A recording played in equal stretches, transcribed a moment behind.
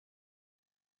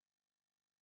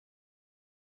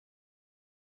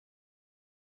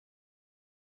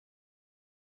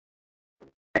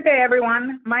Good day,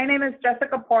 everyone. My name is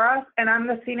Jessica Porras, and I'm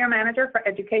the Senior Manager for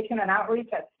Education and Outreach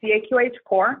at CAQH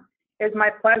Core. It is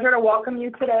my pleasure to welcome you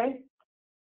today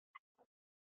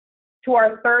to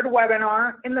our third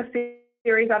webinar in the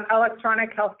series on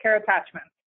electronic healthcare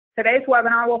attachments. Today's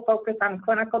webinar will focus on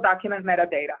clinical document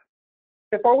metadata.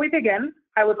 Before we begin,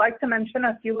 I would like to mention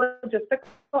a few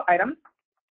logistical items.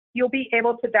 You'll be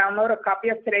able to download a copy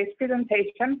of today's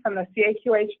presentation from the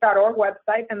CAQH.org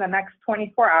website in the next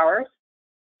 24 hours.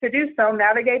 To do so,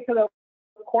 navigate to the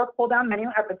Core pull-down menu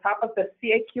at the top of the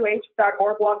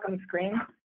CAQH.org welcome screen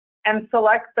and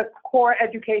select the Core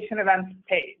Education Events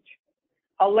page.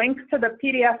 A link to the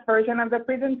PDF version of the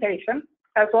presentation,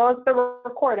 as well as the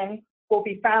recording, will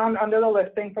be found under the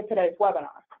listing for today's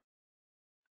webinar.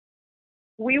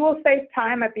 We will save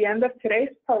time at the end of today's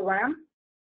program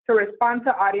to respond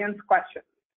to audience questions.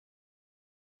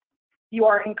 You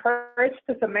are encouraged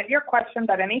to submit your questions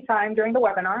at any time during the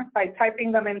webinar by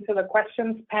typing them into the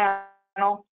questions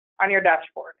panel on your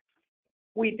dashboard.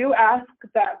 We do ask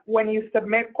that when you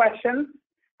submit questions,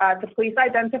 to please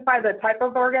identify the type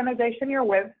of organization you're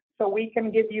with so we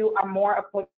can give you a more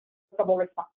applicable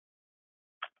response.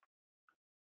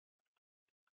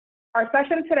 Our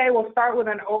session today will start with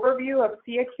an overview of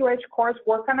CAQH Core's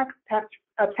work on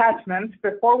attachments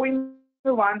before we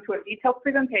move on to a detailed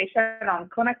presentation on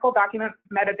clinical document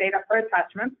metadata for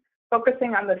attachments,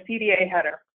 focusing on the CDA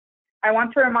header. I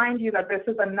want to remind you that this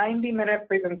is a 90-minute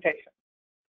presentation.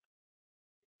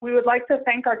 We would like to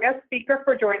thank our guest speaker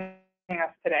for joining us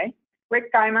today.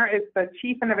 Rick Geimer is the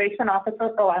Chief Innovation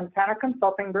Officer for Lantana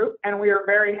Consulting Group, and we are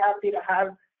very happy to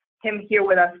have him here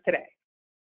with us today.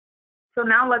 So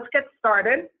now let's get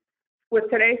started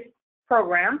with today's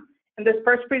program. And this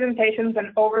first presentation is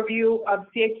an overview of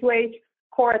CAQH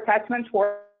Core Attachments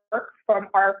work from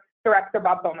our Director,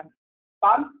 Bob Bowman.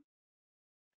 Bob?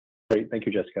 Great, thank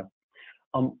you, Jessica.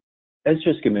 As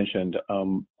Jessica mentioned,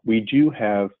 we do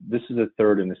have, this is the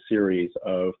third in a series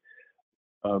of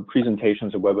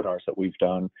presentations and webinars that we've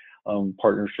done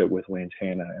partnership with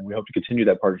Lantana, and we hope to continue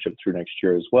that partnership through next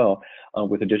year as well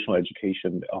with additional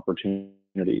education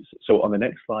opportunities. So on the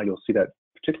next slide, you'll see that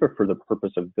particular for the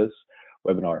purpose of this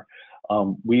webinar,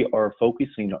 we are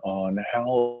focusing on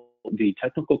how the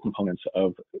technical components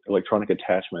of electronic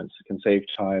attachments can save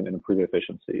time and improve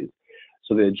efficiencies.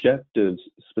 So the objectives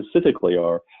specifically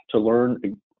are to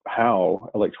learn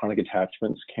how electronic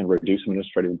attachments can reduce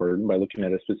administrative burden by looking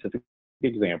at a specific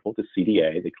example, the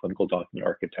CDA, the Clinical Document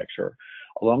Architecture,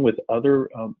 along with other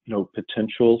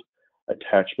potential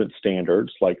attachment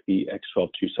standards like the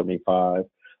X12275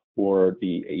 or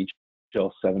the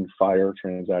HL7 FHIR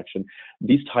transaction.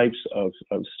 These types of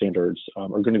standards are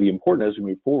going to be important as we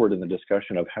move forward in the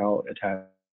discussion of how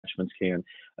attachments can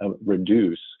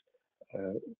reduce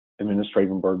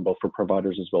administrative burden both for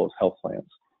providers as well as health plans,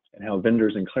 and how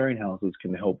vendors and clearinghouses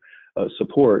can help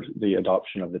support the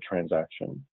adoption of the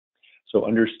transaction. So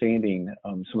understanding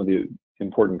some of the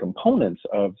important components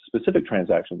of specific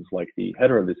transactions like the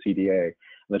header of the CDA and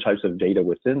the types of data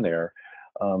within there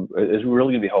is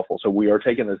really going to be helpful. So we are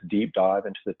taking this deep dive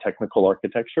into the technical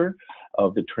architecture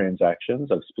of the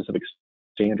transactions of specific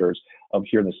standards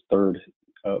here in this third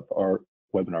of our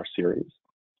webinar series.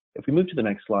 If we move to the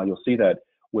next slide, you'll see that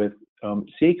with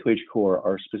CAQH Core,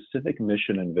 our specific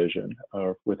mission and vision,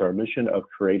 with our mission of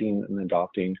creating and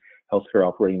adopting healthcare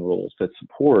operating rules that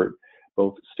support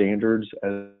both standards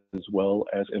as well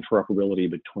as interoperability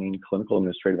between clinical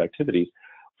administrative activities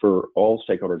for all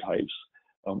stakeholder types.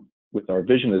 With our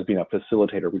vision as being a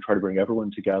facilitator, we try to bring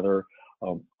everyone together.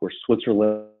 We're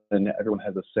Switzerland, everyone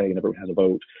has a say and everyone has a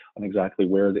vote on exactly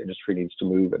where the industry needs to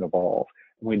move and evolve.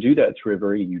 And we do that through a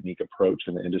very unique approach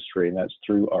in the industry, and that's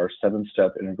through our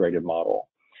 7-step integrated model.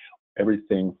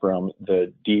 Everything from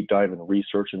the deep dive and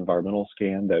research environmental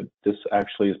scan that this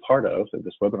actually is part of, that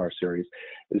this webinar series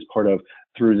is part of,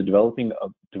 through the development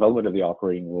of the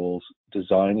operating rules,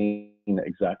 designing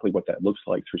exactly what that looks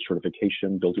like through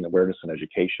certification, building awareness and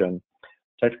education,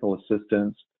 technical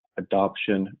assistance,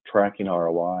 adoption, tracking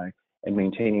ROI, and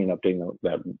maintaining and updating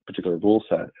that particular rule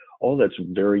set. All that's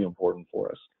very important for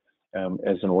us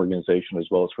as an organization as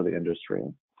well as for the industry.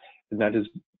 And that is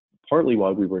partly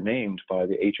why we were named by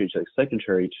the HHS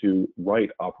Secretary to write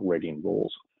operating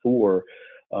rules for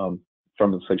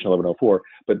from Section 1104,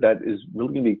 but that is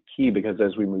really going to be key because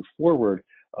as we move forward,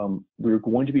 we're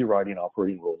going to be writing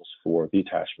operating rules for the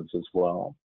attachments as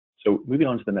well. So moving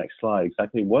on to the next slide,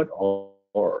 exactly what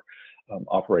are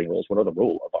operating rules? What are the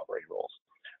role of operating rules?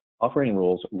 Operating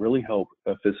rules really help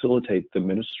facilitate the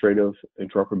administrative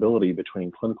interoperability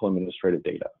between clinical and administrative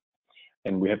data.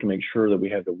 And we have to make sure that we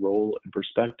have the role and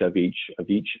perspective of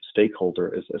each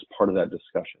stakeholder as part of that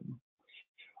discussion.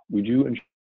 We do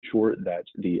ensure that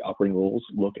the operating rules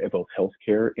look at both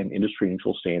healthcare and industry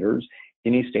neutral standards.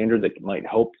 Any standard that might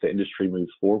help the industry move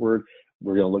forward,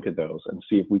 we're going to look at those and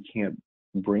see if we can't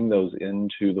bring those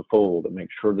into the fold and make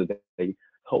sure that they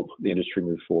help the industry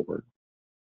move forward.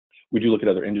 We do look at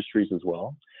other industries as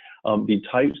well. The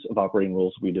types of operating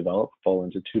rules we develop fall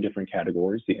into two different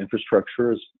categories, the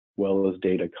infrastructure as well as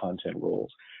data content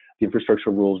rules. The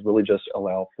infrastructure rules really just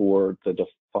allow for the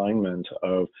definement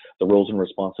of the roles and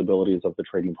responsibilities of the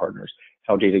trading partners,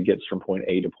 how data gets from point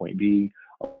A to point B,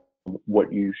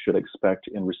 what you should expect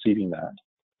in receiving that.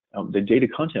 The data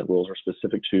content rules are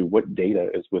specific to what data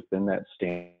is within that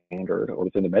standard or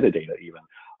within the metadata even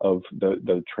of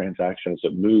the transactions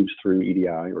that moves through EDI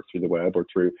or through the web or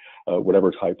through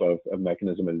whatever type of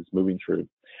mechanism it is moving through.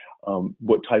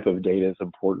 What type of data is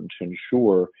important to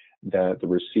ensure that the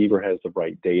receiver has the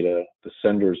right data, the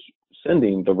sender's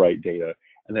sending the right data,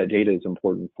 and that data is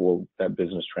important for that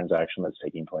business transaction that's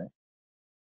taking place.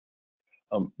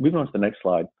 Moving on to the next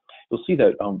slide, you'll see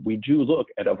that we do look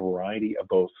at a variety of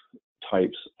both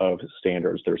types of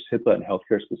standards. There's HIPAA and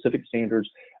healthcare specific standards,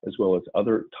 as well as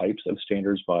other types of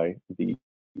standards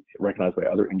recognized by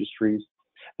other industries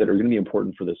that are going to be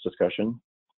important for this discussion,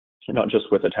 not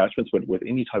just with attachments, but with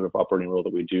any type of operating rule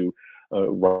that we do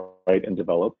write and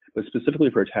develop. But specifically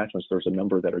for attachments, there's a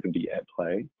number that are going to be at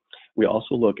play. We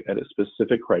also look at a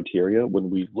specific criteria when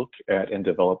we look at and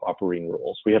develop operating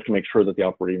rules. We have to make sure that the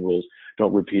operating rules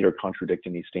don't repeat or contradict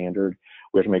any standard.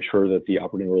 We have to make sure that the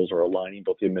operating rules are aligning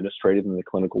both the administrative and the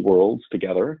clinical worlds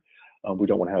together. We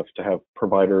don't want to have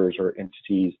providers or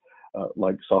entities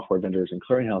like software vendors and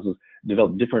clearinghouses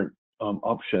develop different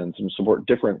options and support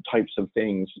different types of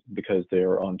things because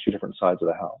they're on two different sides of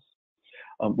the house.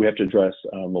 We have to address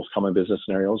most common business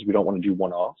scenarios. We don't want to do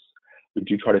one-offs. We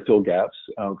do try to fill gaps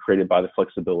created by the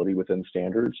flexibility within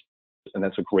standards. And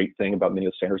that's a great thing about many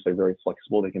of the standards. They're very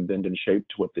flexible. They can bend and shape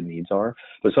to what the needs are.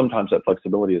 But sometimes that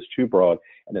flexibility is too broad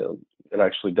and it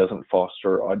actually doesn't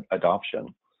foster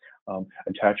adoption.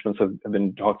 Attachments have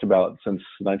been talked about since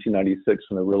 1996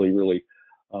 in a really, really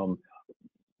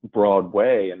broad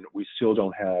way, and we still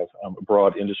don't have a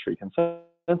broad industry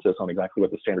consensus on exactly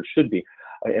what the standard should be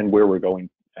and where we're going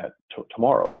at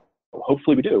tomorrow.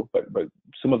 Hopefully we do, but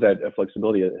some of that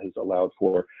flexibility has allowed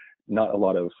for not a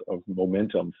lot of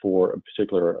momentum for a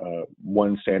particular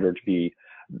one standard to be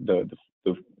the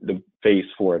base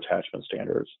for attachment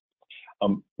standards.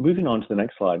 Moving on to the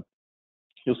next slide,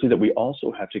 you'll see that we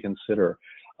also have to consider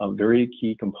very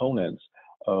key components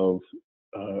of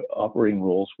operating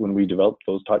rules when we develop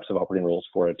those types of operating rules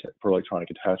for electronic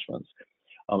attachments.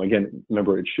 Again,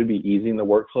 remember, it should be easy in the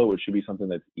workflow. It should be something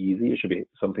that's easy. It should be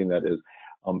something that is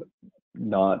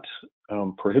not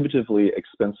prohibitively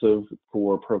expensive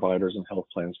for providers and health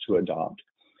plans to adopt.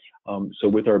 So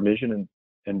with our mission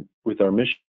and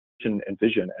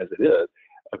vision as it is,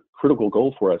 a critical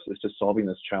goal for us is to solving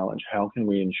this challenge. How can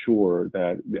we ensure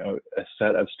that a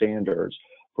set of standards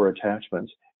for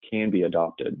attachments can be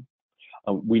adopted?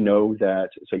 We know that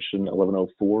Section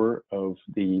 1104 of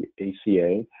the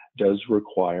ACA does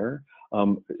require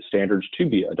standards to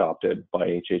be adopted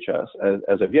by HHS.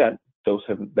 As of yet,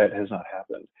 that has not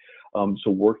happened.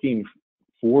 So working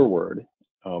forward,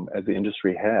 as the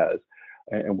industry has,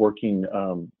 and working,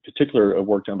 particular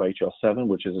work done by HL7,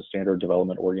 which is a standard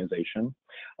development organization.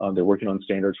 They're working on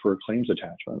standards for claims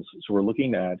attachments. So we're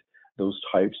looking at those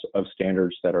types of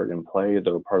standards that are in play, that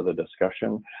are part of the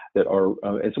discussion, that are,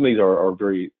 and some of these are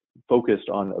very focused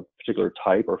on a particular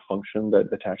type or function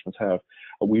that attachments have.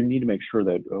 We need to make sure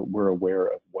that we're aware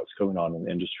of what's going on in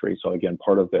the industry. So again,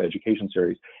 part of the education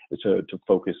series is to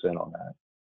focus in on that.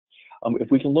 If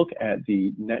we can look at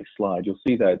the next slide, you'll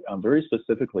see that very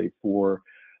specifically for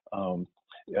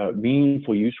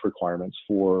meaningful use requirements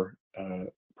for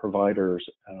providers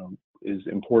is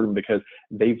important because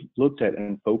they've looked at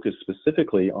and focused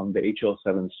specifically on the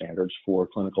HL7 standards for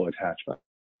clinical attachments.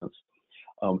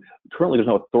 Currently, there's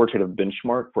no authoritative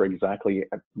benchmark for exactly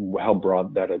how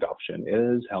broad that adoption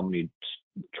is, how many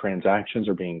transactions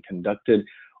are being conducted,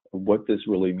 what this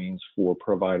really means for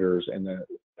providers and the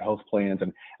health plans,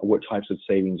 and what types of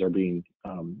savings are being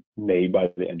made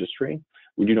by the industry.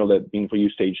 We do know that Meaningful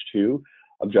Use Stage 2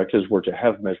 objectives were to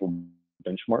have measurable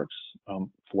benchmarks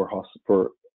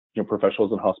for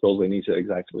professionals in hospitals. They need to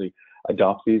exactly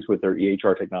adopt these with their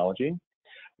EHR technology.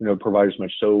 Providers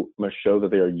must show that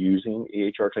they are using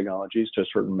EHR technologies to a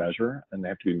certain measure, and they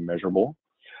have to be measurable.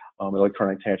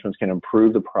 Electronic attachments can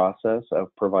improve the process of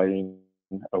providing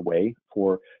a way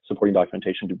for supporting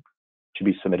documentation to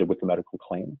be submitted with the medical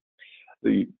claim.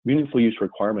 The meaningful use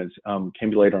requirements can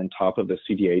be laid on top of the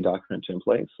CDA document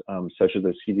templates, such as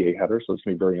the CDA header, so it's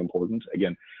going to be very important.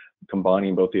 Again,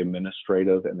 combining both the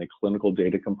administrative and the clinical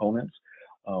data components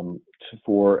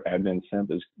for admin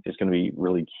SIMP is going to be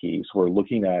really key. So we're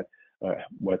looking at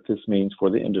what this means for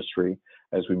the industry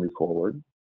as we move forward.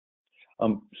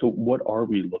 So what are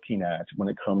we looking at when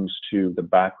it comes to the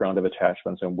background of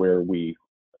attachments and where we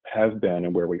have been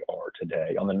and where we are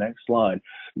today? On the next slide,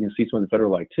 you can see some of the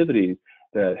federal activities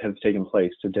that have taken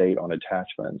place to date on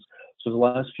attachments. So the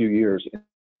last few years,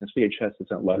 CAQH has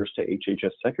sent letters to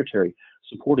HHS Secretary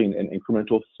supporting an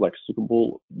incremental,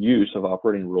 flexible use of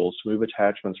operating rules to move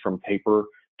attachments from paper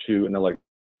to an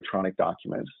electronic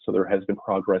document. So there has been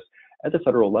progress at the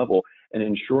federal level and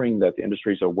ensuring that the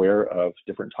industry is aware of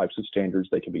different types of standards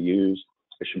that can be used.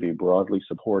 It should be broadly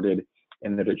supported,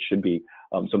 and that it should be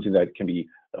something that can be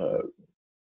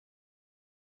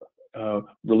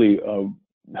really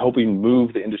helping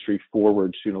move the industry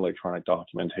forward to an electronic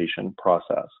documentation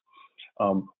process.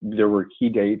 There were key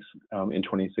dates in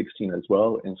 2016 as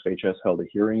well, and CAQH held a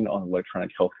hearing on electronic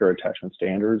healthcare attachment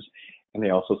standards, and they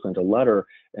also sent a letter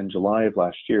in July of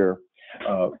last year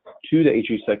to the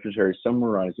HE Secretary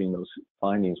summarizing those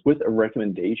findings with a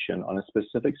recommendation on a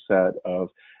specific set of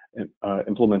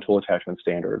implementable attachment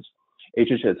standards.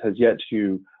 HHS has yet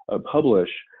to publish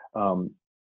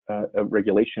a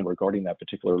regulation regarding that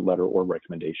particular letter or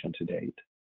recommendation to date.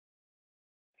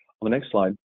 On the next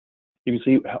slide, you can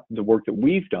see the work that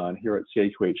we've done here at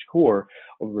CAQH Core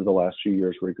over the last few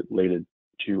years related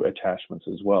to attachments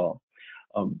as well.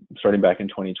 Starting back in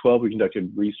 2012, we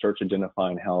conducted research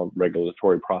identifying how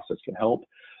regulatory process can help.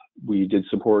 We did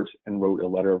support and wrote a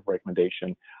letter of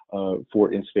recommendation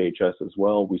for CAQH as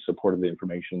well. We supported the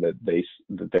information that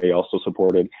they also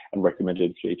supported and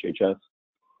recommended to HHS.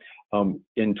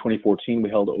 In 2014, we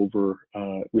held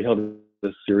a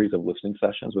series of listening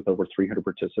sessions with over 300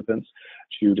 participants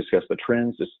to discuss the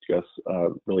trends, discuss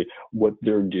really what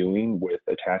they're doing with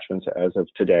attachments as of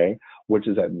today. What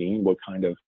does that mean? What kind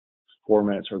of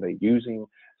formats are they using?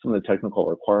 Some of the technical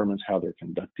requirements, how they're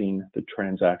conducting the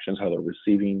transactions, how they're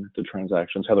receiving the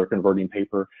transactions, how they're converting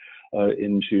paper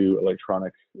into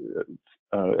electronic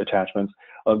attachments.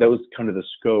 That was kind of the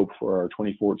scope for our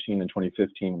 2014 and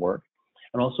 2015 work.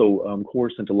 And also, CORE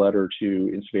sent a letter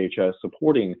to CAQH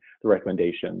supporting the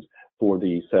recommendations for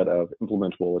the set of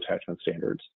implementable attachment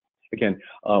standards. Again,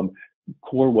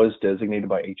 CORE was designated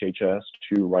by HHS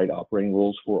to write operating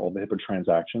rules for all the HIPAA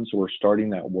transactions, so we're starting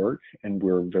that work, and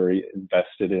we're very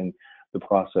invested in the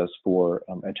process for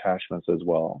attachments as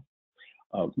well.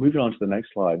 Moving on to the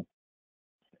next slide,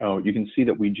 you can see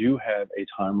that we do have a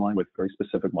timeline with very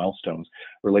specific milestones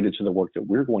related to the work that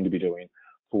we're going to be doing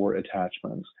for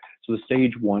attachments. So the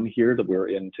stage one here that we're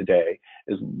in today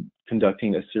is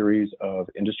conducting a series of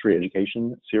industry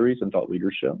education series and thought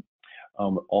leadership.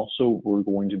 Also, we're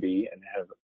going to be and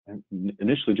have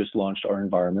initially just launched our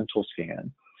environmental scan.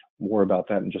 More about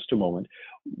that in just a moment.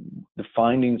 The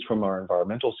findings from our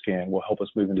environmental scan will help us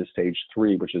move into stage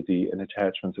three, which is an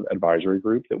attachments advisory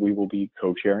group that we will be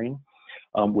co-chairing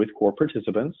with CORE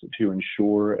participants to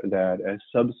ensure that a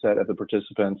subset of the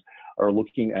participants are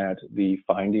looking at the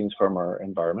findings from our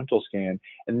environmental scan,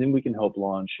 and then we can help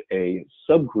launch a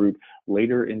subgroup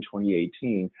later in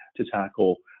 2018 to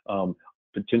tackle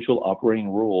potential operating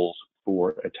rules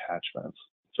for attachments.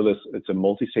 So it's a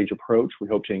multi-stage approach. We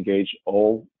hope to engage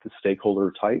all the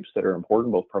stakeholder types that are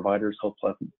important, both providers, health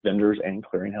plan vendors, and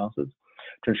clearinghouses,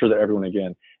 to ensure that everyone,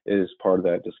 again, is part of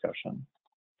that discussion.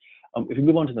 If we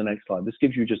move on to the next slide, this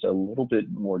gives you just a little bit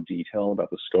more detail about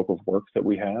the scope of work that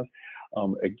we have.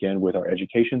 Again, with our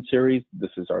education series,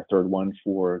 this is our third one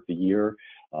for the year,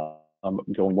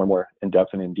 going one more in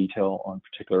depth and in detail on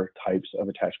particular types of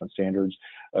attachment standards.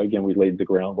 Again, we laid the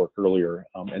groundwork earlier,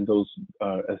 and those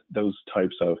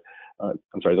types of,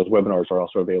 those webinars are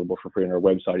also available for free on our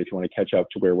website if you want to catch up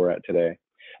to where we're at today.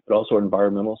 But also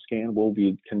environmental scan, we'll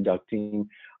be conducting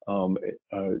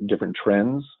different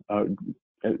trends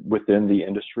within the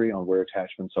industry on where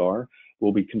attachments are.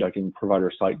 We'll be conducting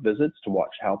provider site visits to watch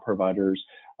how providers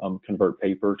convert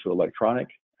paper to electronic,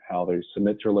 how they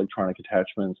submit their electronic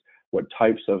attachments, what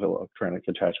types of electronic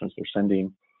attachments they're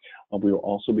sending. We will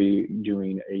also be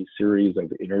doing a series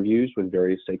of interviews with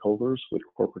various stakeholders, with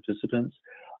CORE participants,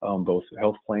 both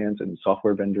health plans and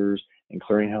software vendors and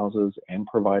clearinghouses and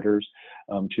providers,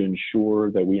 to ensure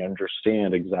that we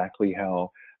understand exactly how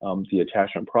the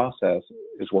attachment process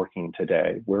is working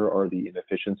today. Where are the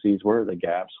inefficiencies? Where are the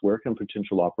gaps? Where can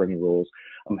potential operating rules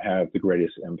have the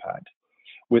greatest impact?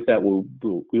 With that,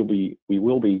 we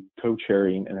will be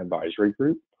co-chairing an advisory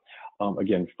group,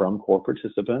 again, from CORE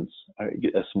participants,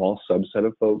 a small subset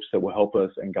of folks that will help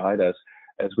us and guide us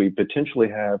as we potentially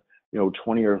have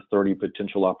 20 or 30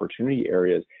 potential opportunity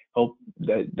areas.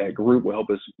 That group will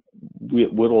help us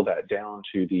whittle that down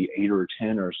to the 8 or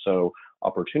 10 or so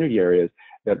opportunity areas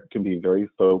that can be very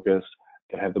focused,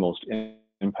 that have the most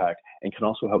impact, and can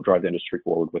also help drive the industry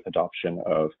forward with adoption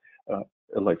of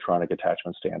electronic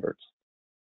attachment standards.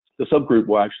 The subgroup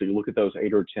will actually look at those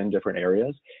 8 or 10 different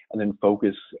areas and then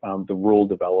focus the rule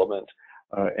development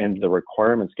and the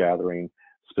requirements gathering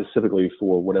specifically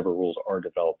for whatever rules are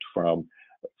developed from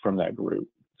that group.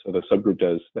 So the subgroup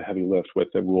does the heavy lift with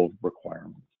the rule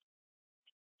requirements.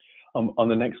 On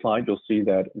the next slide, you'll see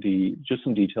that just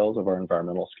some details of our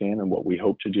environmental scan and what we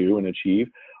hope to do and achieve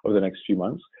over the next few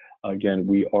months. Again,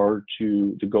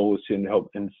 the goal is to help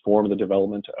inform the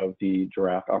development of the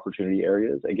draft opportunity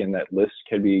areas. Again, that list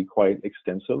can be quite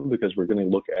extensive because we're going to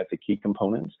look at the key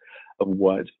components of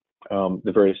what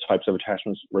the various types of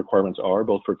attachments requirements are,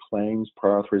 both for claims,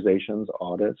 prior authorizations,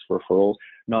 audits, referrals,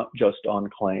 not just on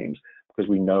claims, because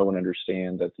we know and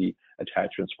understand that the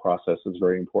attachments process is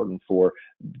very important for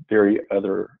various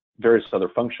other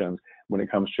functions when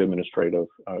it comes to administrative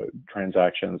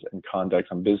transactions and conduct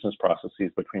and business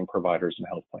processes between providers and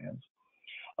health plans.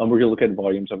 We're going to look at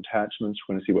volumes of attachments.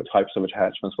 We're going to see what types of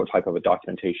attachments, what type of a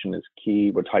documentation is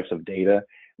key, what types of data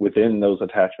within those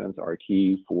attachments are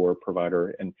key for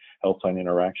provider and health plan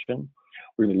interaction.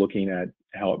 We're going to be looking at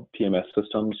how PMS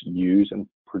systems use and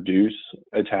produce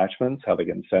attachments, how they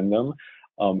can send them.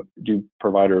 Do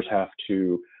providers have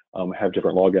to have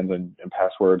different logins and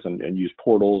passwords and use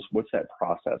portals? What's that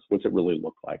process? What's it really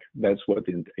look like? That's what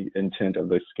the intent of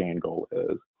the scan goal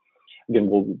is. Again,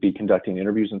 we'll be conducting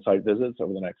interviews and site visits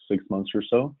over the next 6 months or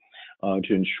so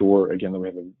to ensure, again, that we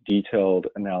have a detailed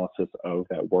analysis of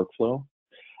that workflow.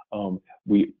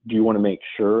 We do want to make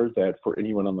sure that for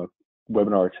anyone on the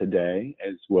webinar today,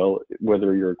 as well,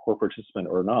 whether you're a core participant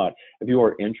or not, if you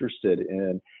are interested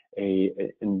in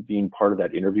being part of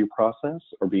that interview process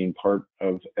or being part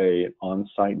of an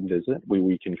on-site visit where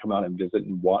we can come out and visit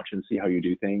and watch and see how you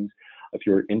do things, if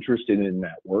you're interested in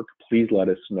that work, please let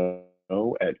us know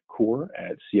at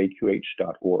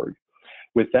core@caqh.org.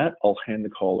 With that, I'll hand the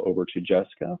call over to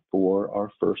Jessica for our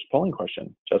first polling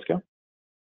question. Jessica?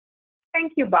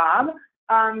 Thank you, Bob.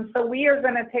 So we are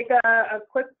going to take a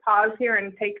quick pause here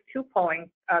and take 2 polling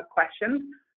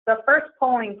questions. The first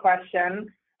polling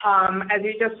question, as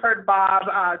you just heard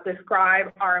Bob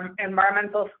describe our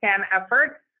environmental scan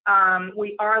effort,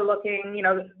 we are looking,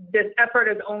 this effort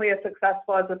is only as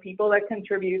successful as the people that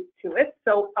contribute to it.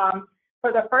 So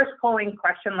for the first polling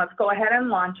question, let's go ahead and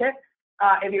launch it.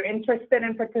 If you're interested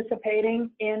in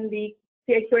participating in the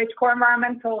CAQH core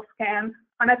environmental scan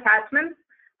on attachments,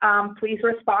 please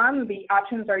respond. The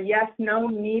options are yes, no,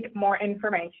 need more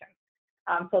information.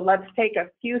 So let's take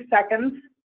a few seconds.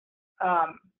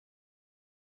 I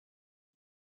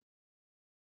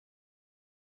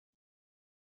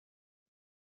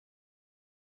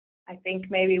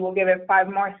think maybe we'll give it 5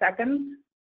 more seconds.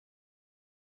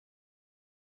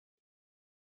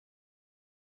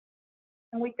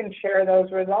 And we can share those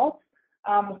results.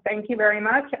 Thank you very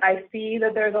much. I see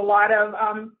that there's a lot of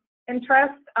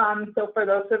interest. So for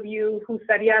those of you who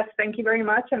said yes, thank you very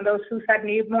much. And those who said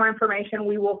need more information,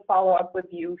 we will follow up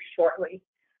with you shortly.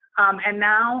 And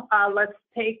now let's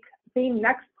take the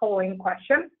next polling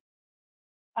question.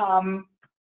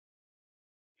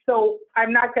 So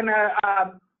I'm not going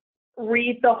to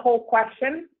read the whole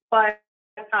question, but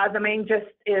the main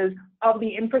gist is, of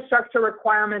the infrastructure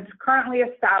requirements currently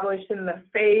established in the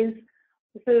phase,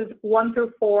 this is 1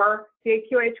 through 4,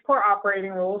 CAQH core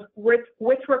operating rules,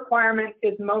 which requirement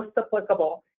is most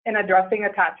applicable in addressing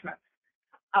attachments?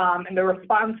 And the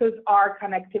responses are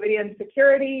connectivity and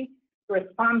security,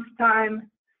 response time,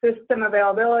 system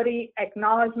availability,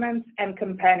 acknowledgements, and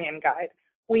companion guide.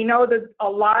 We know that a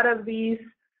lot of these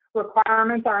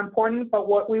requirements are important, but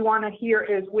what we want to hear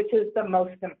is which is the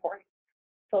most important.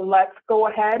 So let's go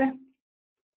ahead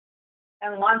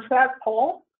and launch that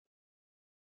poll.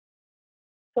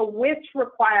 So which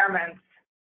requirements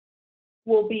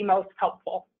will be most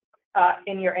helpful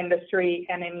in your industry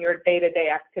and in your day-to-day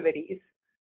activities?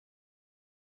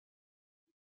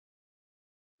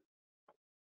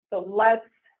 So let's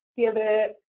give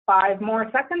it 5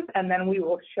 more seconds, and then we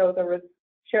will share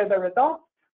the results.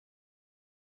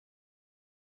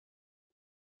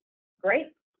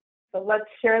 Great. So let's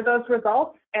share those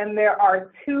results. And there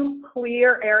are 2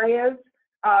 clear areas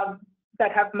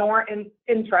that have more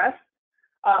interest,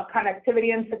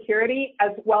 connectivity and security,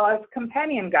 as well as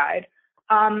companion guide.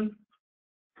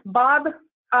 Bob,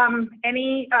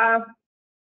 any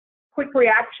quick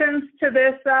reactions to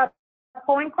this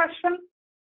polling question?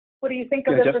 What do you think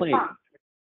of this response?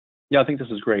 Yeah, I think this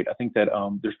is great. I think that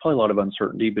there's probably a lot of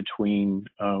uncertainty between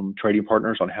trading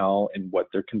partners on how and what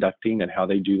they're conducting and how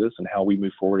they do this and how we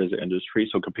move forward as an industry.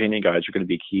 So companion guides are going to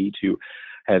be key to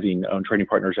having trading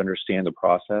partners understand the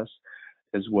process,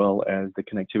 as well as the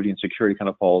connectivity and security kind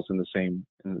of falls in the same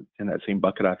in that same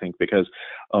bucket, I think, because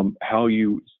how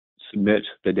you submit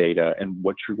the data and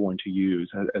what you're going to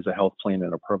use as a health plan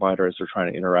and a provider as they're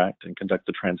trying to interact and conduct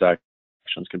the transactions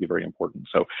can be very important.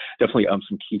 So definitely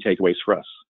some key takeaways for us.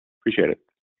 Appreciate it.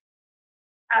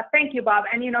 Thank you, Bob.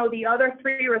 And you know, the other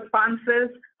 3 responses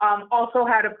also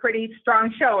had a pretty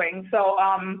strong showing. So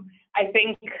I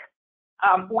think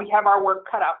we have our work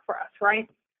cut out for us, right?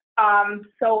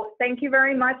 So thank you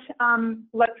very much.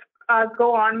 Let's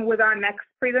go on with our next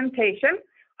presentation.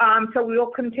 So we will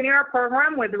continue our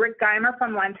program with Rick Geimer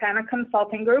from Lantana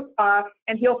Consulting Group,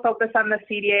 and he'll focus on the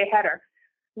CDA header.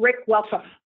 Rick, welcome.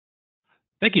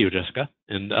 Thank you, Jessica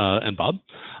and Bob.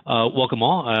 Welcome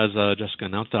all. As Jessica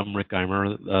announced, I'm Rick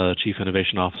Geimer, Chief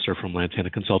Innovation Officer from Lantana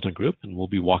Consulting Group, and we'll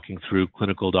be walking through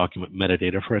clinical document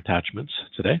metadata for attachments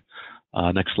today.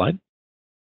 Next slide.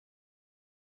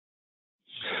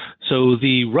 So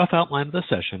the rough outline of the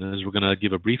session is we're going to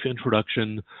give a brief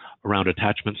introduction around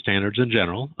attachment standards in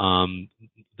general.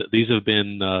 These have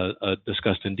been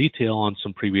discussed in detail on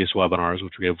some previous webinars,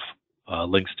 which we have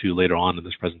links to later on in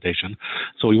this presentation.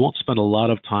 So we won't spend a lot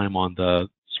of time on the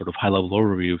sort of high-level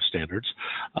overview of standards,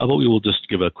 but we will just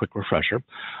give a quick refresher.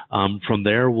 From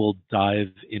there, we'll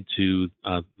dive into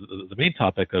the main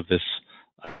topic of this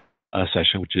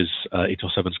session, which is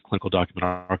HL7's clinical document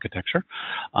architecture.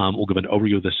 We'll give an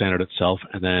overview of the standard itself,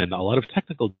 and then a lot of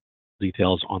technical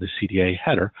details on the CDA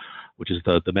header, which is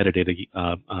the metadata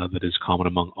that is common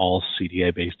among all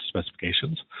CDA-based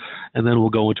specifications. And then we'll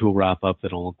go into a wrap-up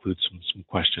that will include some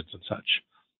questions and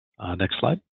such. Next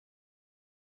slide.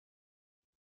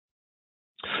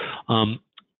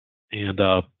 And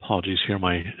apologies here,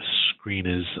 my screen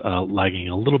is lagging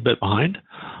a little bit behind.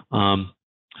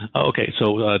 Okay,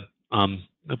 so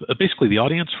basically the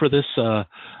audience for this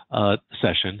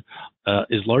session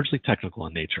is largely technical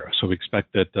in nature. So we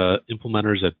expect that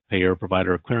implementers at payer,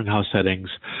 provider, clearinghouse settings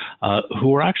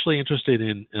who are actually interested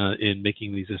in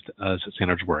making these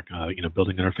standards work, you know,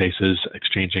 building interfaces,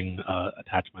 exchanging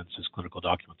attachments as clinical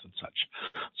documents and such.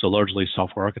 So largely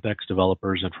software architects,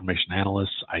 developers, information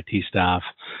analysts, IT staff,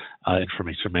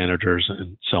 information managers,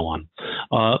 and so on.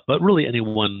 But really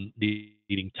anyone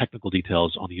needing technical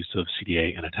details on the use of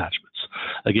CDA and attachments.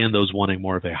 Again, those wanting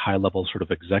more of a high-level sort of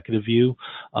executive view,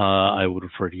 I would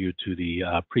refer you to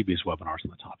the previous webinars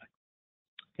on the topic.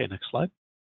 Okay, next slide.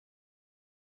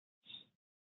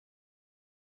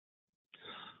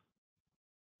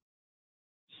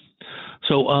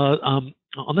 So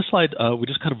on this slide, we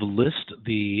just kind of list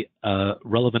the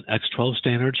relevant X12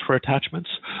 standards for attachments.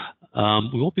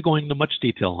 We won't be going into much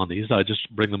detail on these. I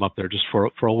just bring them up there just for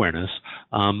awareness.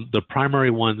 The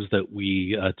primary ones that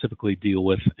we typically deal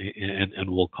with and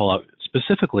we'll call out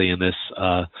specifically in this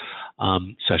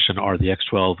session are the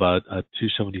X12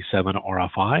 277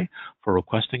 RFI for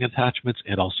requesting attachments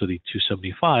and also the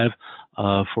 275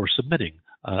 for submitting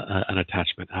an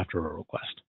attachment after a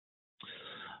request.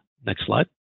 Next slide.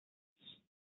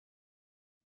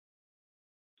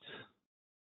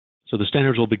 So the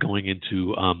standards we'll be going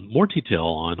into more detail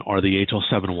on are the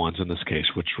HL7 ones in this case,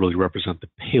 which really represent the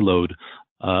payload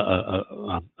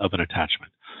of an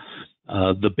attachment.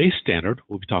 The base standard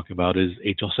we'll be talking about is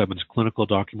HL7's Clinical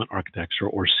Document Architecture,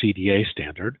 or CDA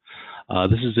standard.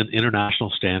 This is an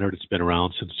international standard. It's been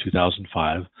around since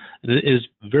 2005, and it is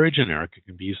very generic. It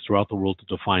can be used throughout the world to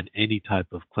define any type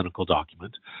of clinical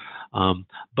document.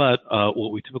 But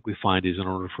what we typically find is in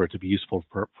order for it to be useful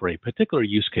for a particular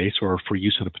use case or for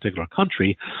use in a particular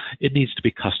country, it needs to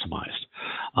be customized.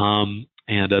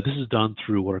 And this is done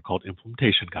through what are called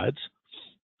implementation guides.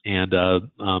 And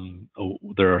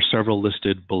there are several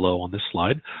listed below on this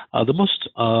slide. The most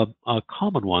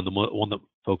common one, the one that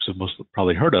folks have most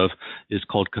probably heard of, is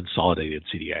called Consolidated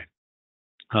CDA.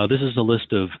 This is a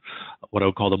list of what I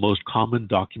would call the most common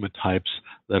document types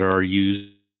that are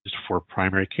used for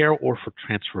primary care or for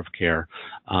transfer of care.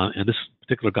 And this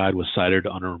particular guide was cited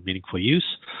under meaningful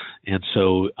use. And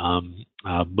so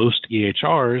most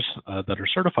EHRs that are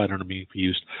certified under meaningful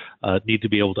use need to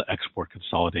be able to export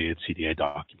consolidated CDA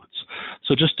documents.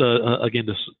 So just again,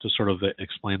 to sort of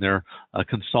explain there,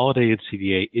 consolidated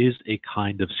CDA is a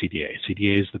kind of CDA.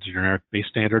 CDA is the generic base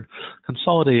standard.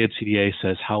 Consolidated CDA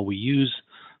says how we use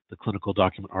the clinical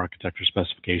document architecture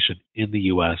specification in the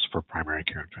US for primary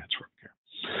care and transfer of care.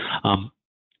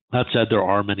 That said, there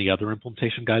are many other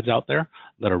implementation guides out there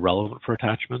that are relevant for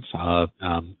attachments.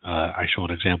 I show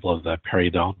an example of the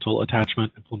periodontal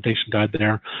attachment implementation guide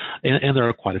there, and there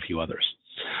are quite a few others.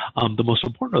 The most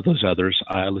important of those others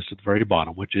I listed at the very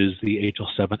bottom, which is the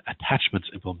HL7 Attachments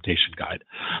Implementation Guide.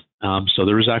 So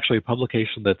there is actually a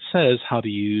publication that says how to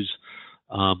use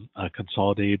a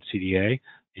consolidated CDA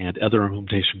and other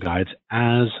implementation guides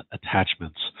as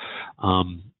attachments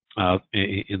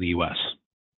in the US.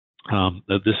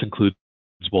 This includes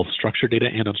both structured data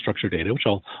and unstructured data, which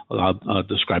I'll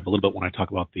describe a little bit when I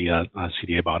talk about the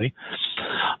CDA body.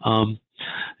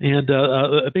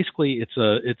 Basically, it's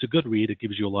a good read. It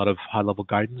gives you a lot of high-level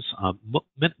guidance,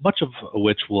 much of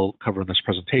which we'll cover in this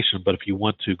presentation. But if you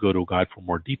want to go to a guide for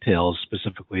more details,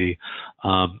 specifically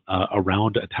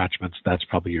around attachments, that's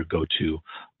probably your go-to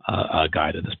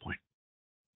guide at this point.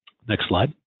 Next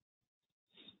slide.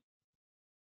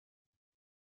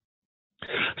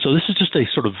 So this is just a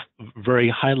sort of very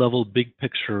high-level,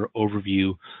 big-picture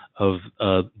overview of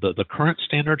the current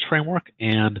standards framework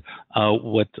and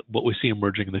what we see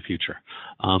emerging in the future.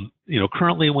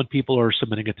 Currently, when people are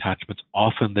submitting attachments,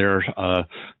 often they're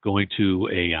going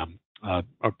to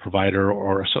a provider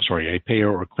or a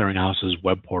payer or clearinghouse's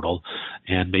web portal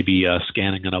and maybe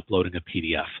scanning and uploading a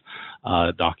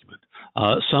PDF document.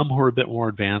 Some who are a bit more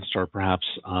advanced are perhaps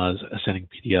sending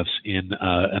PDFs in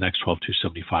an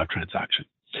X12-275 transaction.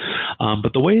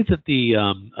 But the way that the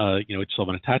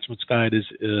HL7 Attachments Guide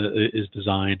is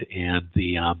designed, and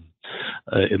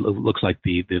it looks like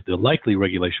the likely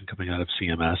regulation coming out of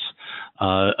CMS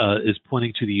is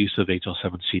pointing to the use of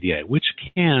HL7 CDA, which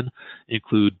can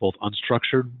include both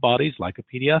unstructured bodies like a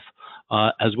PDF,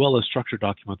 as well as structured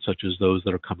documents such as those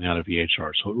that are coming out of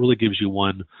EHR. So it really gives you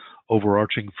one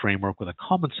overarching framework with a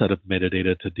common set of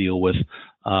metadata to deal with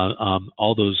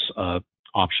all those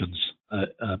options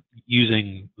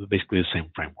using basically the same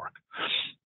framework.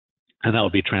 And that will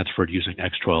be transferred using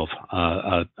X12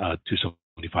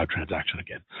 275 transaction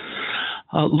again.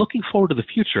 Looking forward to the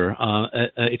future,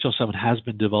 HL7 has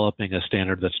been developing a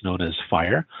standard that's known as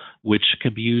FHIR, which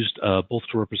can be used both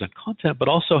to represent content, but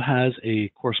also has a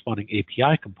corresponding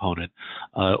API component,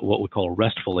 what we call a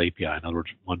RESTful API, in other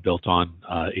words, one built on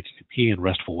HTTP and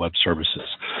RESTful web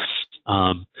services.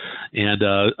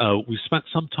 We spent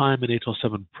some time in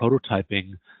HL7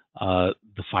 prototyping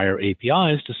the FHIR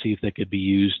APIs to see if they could be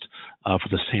used for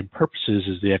the same purposes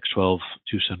as the X12,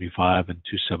 275, and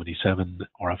 277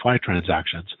 RFI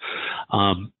transactions.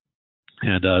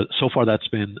 So far that's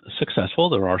been successful.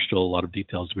 There are still a lot of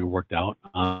details to be worked out,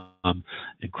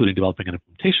 including developing an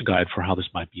implementation guide for how this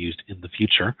might be used in the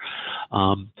future.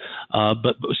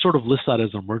 But sort of list that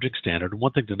as an emerging standard. And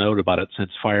one thing to note about it,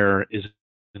 since FHIR is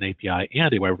an API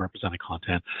and a way of representing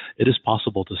content, it is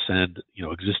possible to send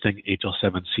existing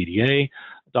HL7 CDA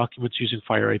documents using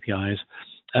FHIR APIs,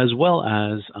 as well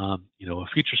as a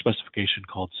feature specification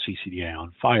called CCDA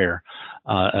on FHIR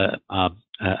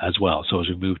as well. So as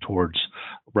we move towards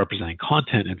representing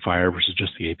content in FHIR versus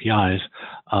just the APIs,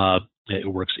 it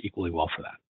works equally well for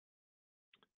that.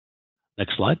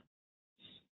 Next slide.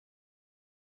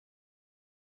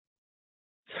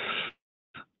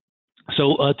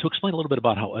 So to explain a little bit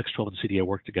about how X12 and CDA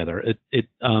work together, it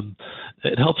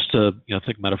helps to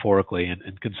think metaphorically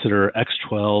and consider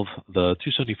X12, the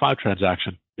 275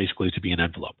 transaction, basically to be an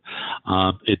envelope.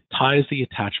 It ties the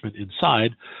attachment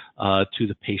inside to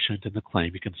the patient and the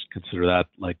claim. You can consider that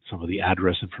like some of the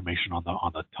address information on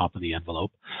the top of the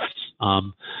envelope,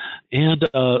 could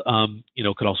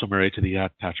also marry to the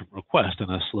attachment request in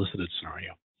a solicited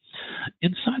scenario.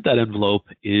 Inside that envelope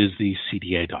is the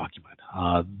CDA document.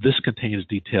 This contains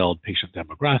detailed patient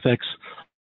demographics,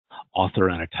 author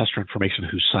and attester information,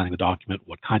 who's signing the document,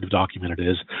 what kind of document it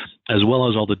is, as well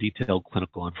as all the detailed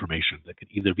clinical information that can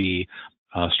either be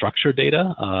structured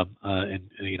data,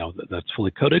 that's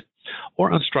fully coded,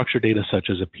 or unstructured data such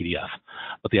as a PDF.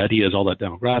 But the idea is all that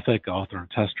demographic, author and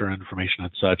attester information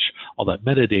and such, all that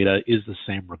metadata is the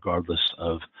same regardless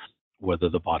of whether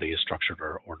the body is structured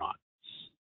or not.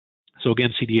 So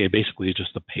again, CDA basically is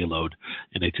just the payload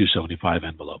in a 275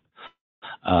 envelope.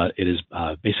 It is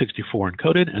base64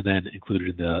 encoded and then included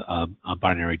in the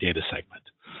binary data segment.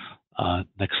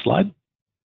 Next slide.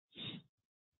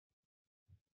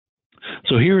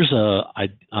 So here's a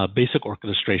basic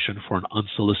orchestration for an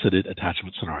unsolicited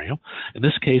attachment scenario. In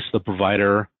this case, the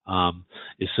provider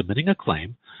is submitting a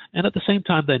claim, and at the same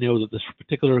time, they know that this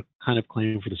particular kind of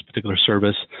claim for this particular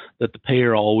service, that the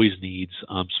payer always needs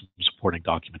some supporting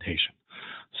documentation.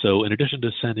 So in addition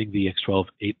to sending the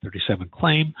X12-837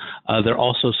 claim, they're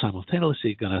also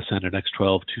simultaneously going to send an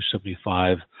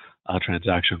X12-275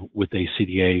 transaction with a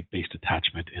CDA-based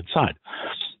attachment inside.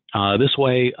 This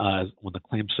way, when the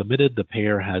claim is submitted, the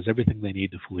payer has everything they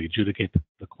need to fully adjudicate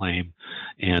the claim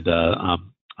and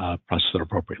process it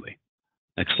appropriately.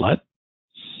 Next slide.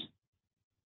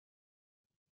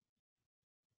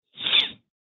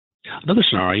 Another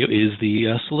scenario is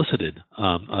the solicited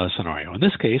scenario. In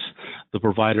this case, the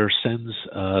provider sends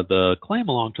the claim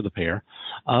along to the payer,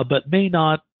 but may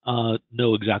not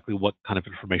know exactly what kind of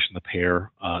information the payer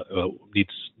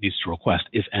needs to request,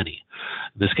 if any.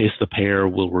 In this case, the payer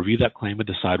will review that claim and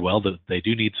decide, well, that they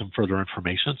do need some further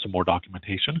information, some more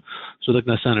documentation. So they're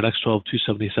going to send an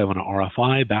X12-277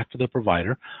 RFI back to the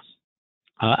provider,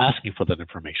 asking for that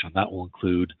information. That will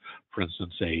include, for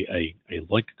instance, a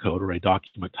link code or a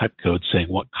document type code saying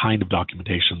what kind of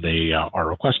documentation they are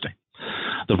requesting.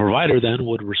 The provider then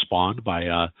would respond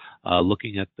by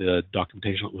looking at the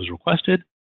documentation that was requested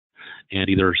and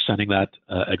either sending that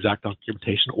exact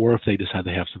documentation, or if they decide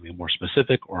they have something more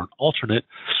specific or an alternate,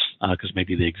 because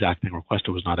maybe the exact thing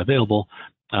requested was not available,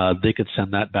 they could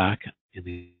send that back in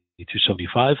the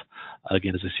 275,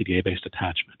 again, as a CDA-based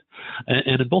attachment.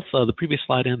 And in both the previous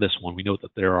slide and this one, we note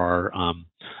that there are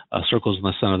circles in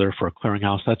the center there for a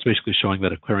clearinghouse. That's basically showing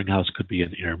that a clearinghouse could be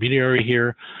an intermediary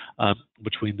here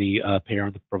between the payer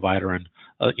and the provider, and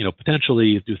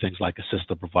potentially do things like assist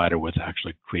the provider with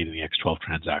actually creating the X12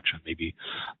 transaction. Maybe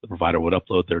the provider would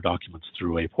upload their documents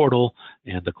through a portal,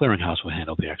 and the clearinghouse would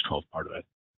handle the X12 part of it.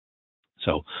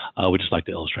 So we just like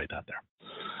to illustrate that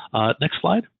there. Next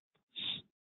slide.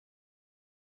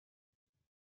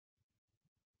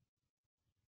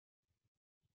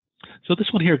 So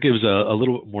this one here gives a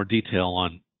little bit more detail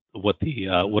on what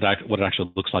it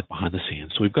actually looks like behind the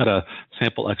scenes. So we've got a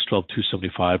sample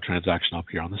X12-275 transaction up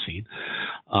here on the scene,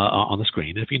 on the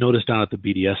screen. If you notice down at the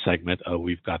BDS segment,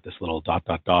 we've got this little ... that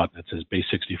says base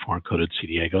 64 encoded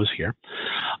CDA goes here.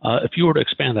 If you were to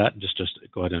expand that and just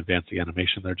go ahead and advance the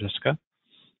animation there, Jessica.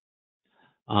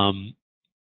 The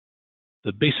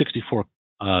base 64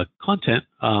 content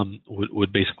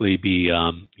would basically be,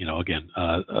 again,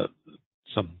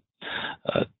 some.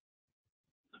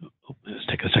 Let's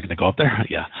take a second to go up there.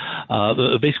 Yeah,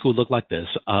 the basically would look like this.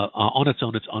 On its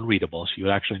own, it's unreadable, so you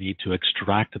would actually need to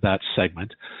extract that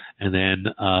segment and then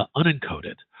unencode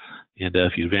it. And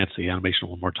if you advance the animation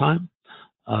one more time,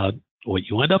 what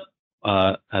you end up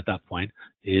at that point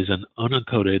is an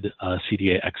unencoded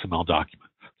CDA XML document.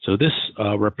 So this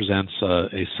represents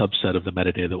a subset of the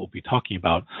metadata that we'll be talking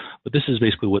about, but this is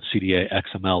basically what CDA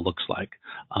XML looks like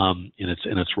in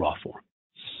its raw form.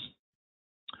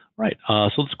 Right, so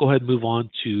let's go ahead and move on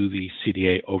to the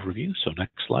CDA overview. So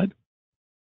next slide.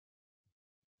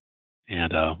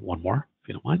 And one more, if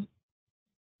you don't mind.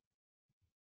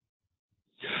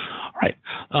 All right,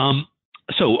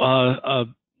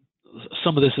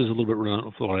 some of this is a little bit redundant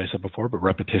with what I said before, but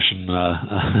repetition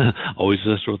always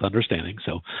assists with understanding.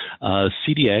 So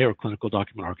CDA, or Clinical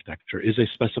Document Architecture, is a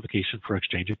specification for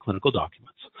exchanging clinical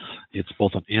documents. It's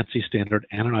both an ANSI standard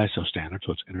and an ISO standard,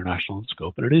 so it's international in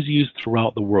scope, and it is used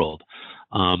throughout the world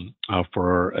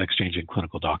for exchanging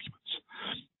clinical documents.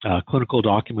 Clinical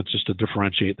documents, just to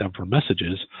differentiate them from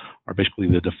messages, are basically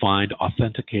the defined,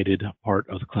 authenticated part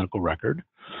of the clinical record.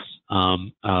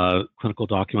 Clinical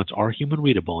documents are human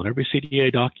readable, and every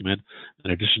CDA document,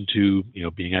 in addition to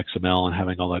being XML and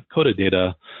having all that coded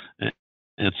data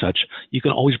and such, you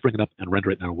can always bring it up and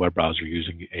render it in a web browser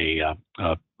using a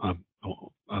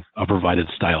provided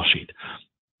style sheet.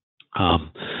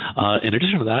 In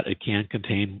addition to that, it can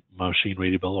contain machine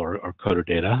readable or coded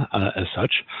data as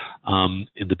such.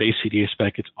 In the base CDA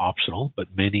spec, it's optional, but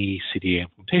many CDA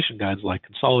implementation guides, like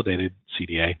Consolidated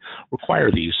CDA,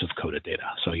 require the use of coded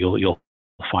data. So you'll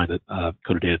find that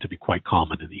coded data to be quite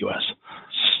common in the US.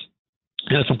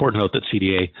 And it's important to note that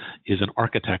CDA is an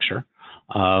architecture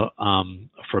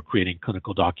for creating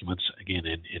clinical documents, again,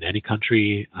 in any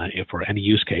country, for any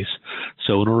use case.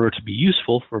 So in order to be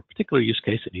useful for a particular use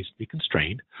case, it needs to be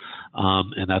constrained.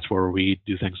 And that's where we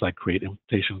do things like create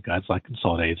implementation guides like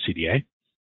Consolidated CDA,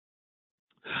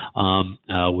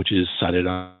 which is cited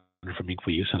for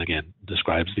meaningful use, and again,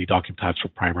 describes the document types for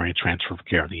primary and transfer of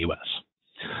care in the US.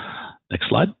 Next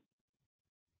slide.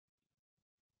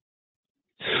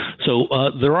 So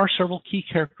there are several key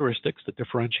characteristics that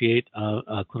differentiate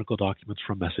clinical documents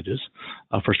from messages.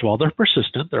 First of all, they're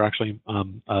persistent. They're actually,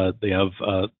 they have,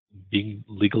 being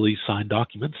legally signed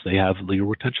documents, they have legal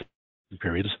retention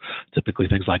periods, typically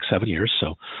things like 7 years.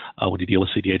 So when you deal with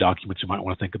CDA documents, you might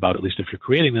want to think about, at least if you're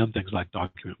creating them, things like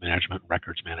document management,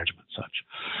 records management, such.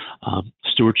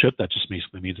 Stewardship, that just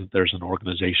basically means that there's an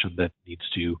organization that needs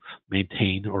to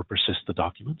maintain or persist the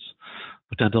documents.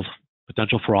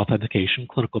 Potential for authentication.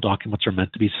 Clinical documents are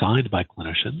meant to be signed by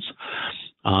clinicians.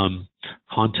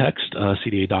 Context,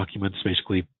 CDA documents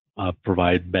basically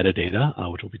provide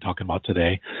metadata, which we'll be talking about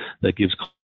today, that gives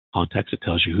context. It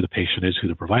tells you who the patient is, who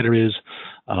the provider is,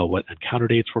 what encounter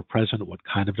dates were present, what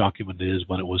kind of document it is,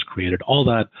 when it was created. All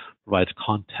that provides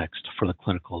context for the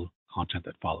clinical content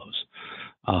that follows.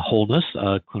 Wholeness,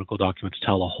 clinical documents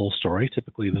tell a whole story.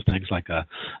 Typically, the things like a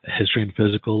history and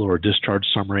physical or a discharge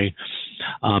summary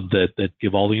that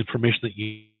give all the information that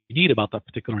you need about that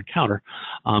particular encounter.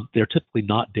 They're typically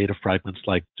not data fragments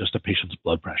like just a patient's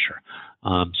blood pressure.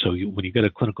 So when you get a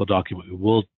clinical document, you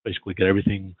will basically get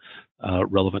everything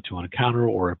relevant to an encounter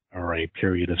or a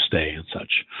period of stay and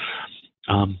such.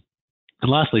 And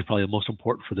lastly, probably the most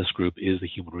important for this group is the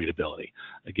human readability.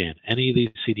 Again, any of these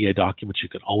CDA documents you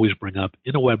can always bring up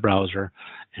in a web browser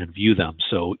and view them.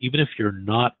 So even if you're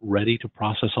not ready to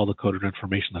process all the coded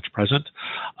information that's present,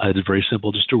 it is very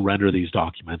simple just to render these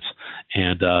documents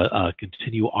and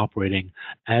continue operating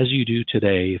as you do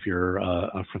today. If you're,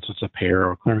 for instance, a payer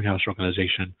or clearinghouse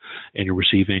organization and you're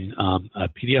receiving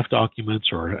PDF documents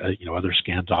or other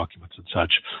scanned documents and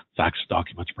such, fax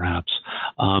documents perhaps,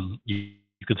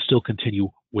 you can still continue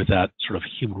with that sort of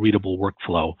human readable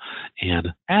workflow and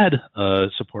add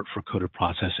support for coded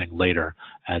processing later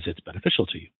as it's beneficial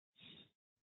to you.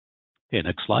 Okay,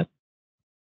 next slide.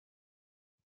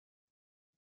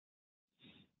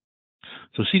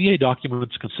 So CDA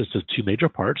documents consist of two major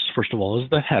parts. First of all is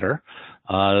the header,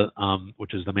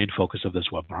 which is the main focus of this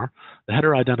webinar. The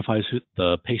header identifies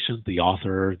the patient, the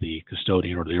author, the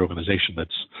custodian, or the organization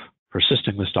that's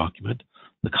persisting this document,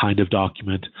 the kind of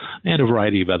document, and a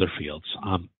variety of other fields.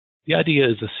 The idea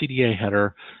is the CDA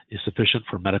header is sufficient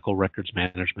for medical records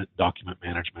management, document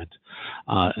management,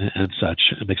 and such.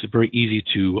 It makes it very easy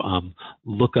to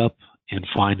look up and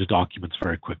find the documents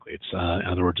very quickly. It's, in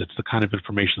other words, it's the kind of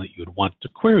information that you would want to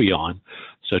query on,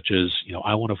 such as,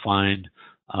 I want to find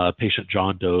patient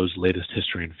John Doe's latest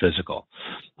history and physical.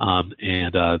 All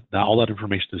that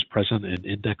information is present and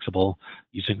indexable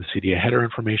using the CDA header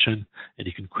information, and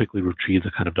you can quickly retrieve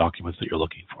the kind of documents that you're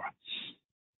looking for.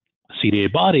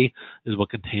 CDA body is what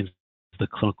contains the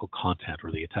clinical content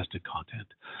or the attested content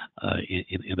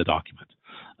in the document.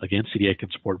 Again, CDA can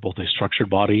support both a structured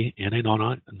body and a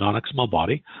non-XML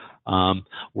body.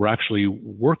 We're actually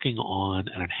working on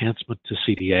an enhancement to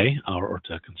CDA or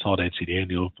to Consolidated CDA, a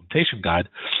new implementation guide,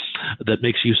 that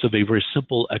makes use of a very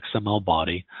simple XML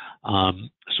body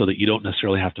so that you don't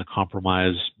necessarily have to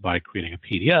compromise by creating a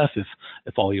PDF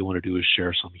if all you want to do is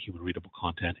share some human readable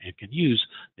content and can use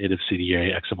native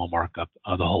CDA XML markup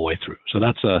the whole way through. So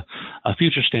that's a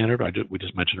future standard. We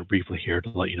just mentioned it briefly here to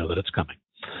let you know that it's coming.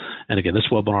 And again, this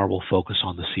webinar will focus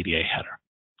on the CDA header.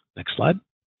 Next slide.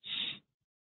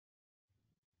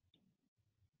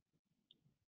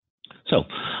 So,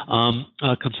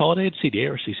 Consolidated CDA,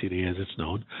 or CCDA as it's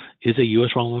known, is a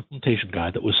U.S. ROM implementation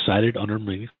guide that was cited under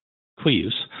meaningful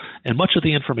use, and much of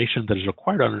the information that is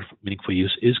required under meaningful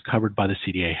use is covered by the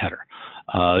CDA header.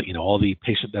 All the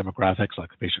patient demographics like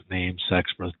the patient name,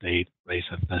 sex, birth date, race,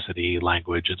 ethnicity,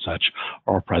 language, and such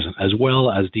are present, as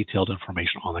well as detailed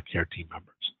information on the care team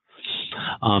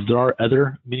members. There are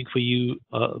other meaningful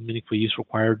use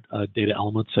required data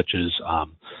elements such as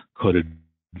coded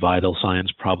vital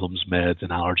signs, problems, meds, and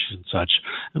allergies and such.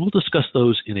 And we'll discuss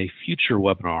those in a future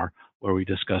webinar where we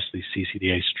discuss the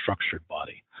CCDA structured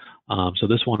body. So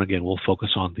this one, again, will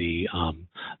focus on the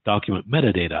document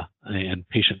metadata and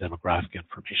patient demographic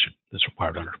information that's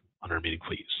required under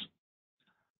meaningful use.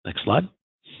 Next slide.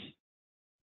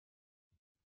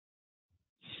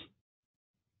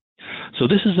 So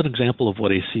this is an example of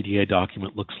what a CDA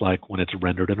document looks like when it's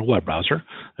rendered in a web browser.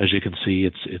 As you can see,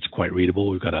 it's quite readable.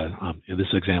 We've got in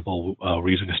this example, we're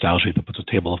using a style sheet that puts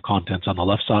a table of contents on the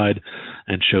left side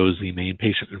and shows the main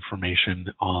patient information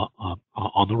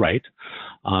on the right.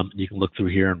 You can look through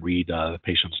here and read the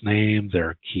patient's name,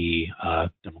 their key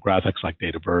demographics like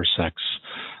date of birth, sex,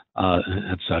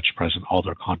 and such present, all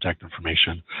their contact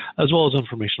information, as well as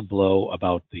information below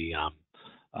about the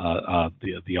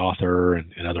author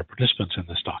and other participants in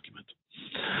this document.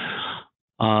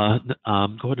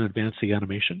 Go ahead and advance the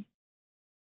animation.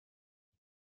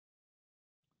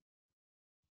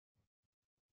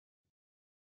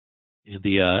 And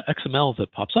the XML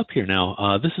that pops up here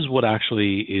now, this is what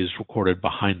actually is recorded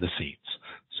behind the scenes.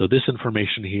 So this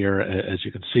information here, as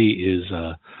you can see, is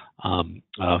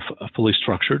fully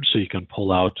structured. So you can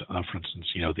pull out, for instance,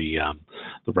 the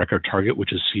record target,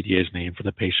 which is CDA's name for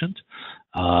the patient.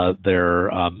 their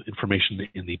information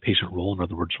in the patient role, in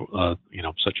other words,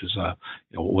 such as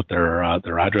what their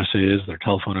address is, their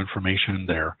telephone information,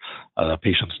 their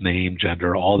patient's name,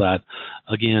 gender, all that,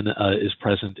 again, is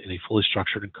present in a fully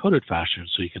structured and coded fashion,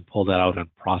 so you can pull that out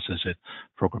and process it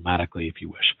programmatically if you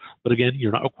wish. But again,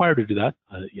 you're not required to do that.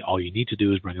 All you need to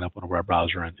do is bring it up on a web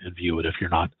browser and view it if you're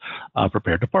not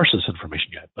prepared to parse this information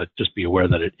yet. But just be aware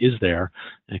that it is there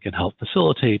and it can help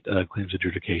facilitate claims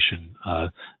adjudication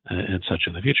and such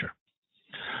in the future.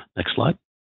 Next slide.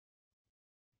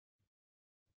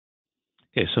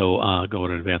 Okay, so go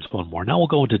to advance one more. Now we'll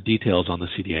go into details on the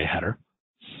CDA header.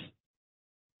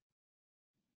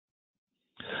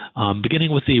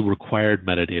 Beginning with the required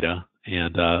metadata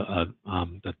and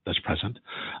that's present.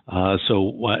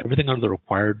 So everything under the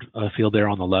required field there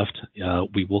on the left,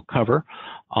 we will cover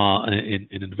in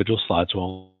individual slides. So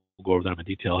we'll go over them in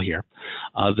detail here.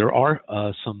 There are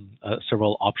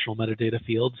several optional metadata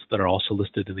fields that are also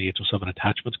listed in the HL7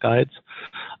 attachments guides.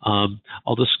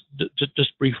 I'll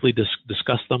just briefly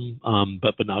discuss them,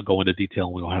 but not go into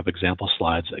detail. We will have example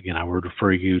slides. Again, I would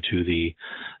refer you to the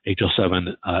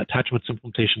HL7 attachments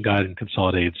implementation guide and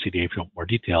consolidated CDA if you want more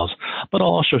details. But I'll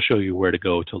also show you where to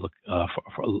go to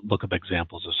look up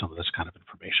examples of some of this kind of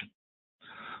information.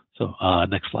 So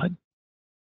next slide.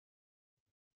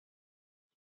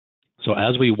 So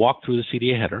as we walk through the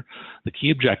CDA header, the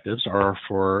key objectives are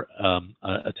for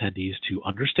attendees to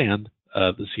understand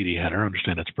the CDA header,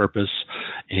 understand its purpose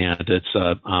and its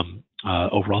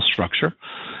overall structure,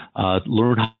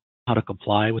 learn how to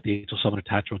comply with the HL7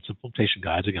 attachments implementation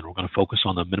guides. Again, we're going to focus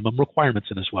on the minimum requirements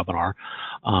in this webinar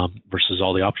versus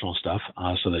all the optional stuff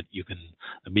so that you can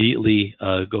immediately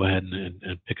go ahead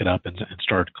and pick it up and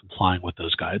start complying with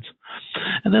those guides.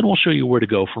 And then we'll show you where to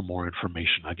go for more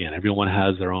information. Again, everyone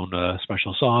has their own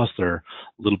special sauce, their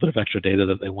little bit of extra data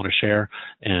that they want to share,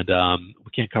 and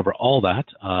we can't cover all that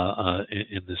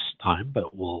in this time,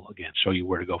 but we'll, again, show you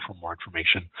where to go for more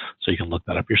information so you can look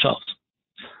that up yourselves.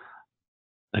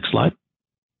 Next slide.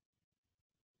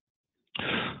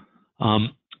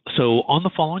 So on the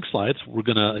following slides, we're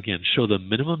going to, again, show the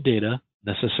minimum data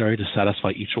necessary to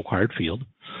satisfy each required field.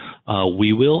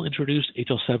 We will introduce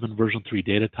HL7 version 3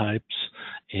 data types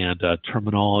and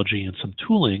terminology and some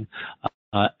tooling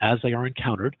as they are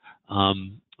encountered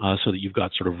so that you've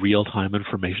got sort of real-time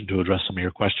information to address some of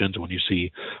your questions. When you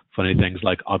see funny things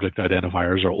like object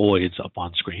identifiers or OIDs up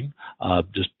on screen,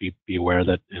 just be aware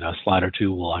that in a slide or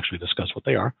two, we'll actually discuss what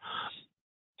they are.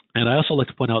 And I also like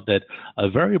to point out that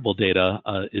variable data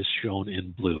is shown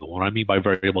in blue. What I mean by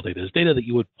variable data is data that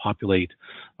you would populate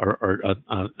or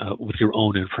with your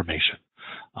own information.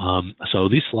 So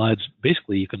these slides,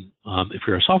 basically, you can, if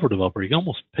you're a software developer, you can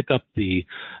almost pick up the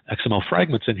XML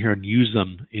fragments in here and use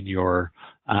them in your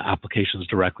applications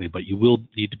directly. But you will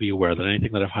need to be aware that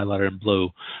anything that I've highlighted in blue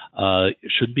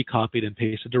shouldn't be copied and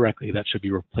pasted directly. That should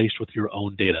be replaced with your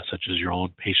own data, such as your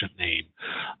own patient name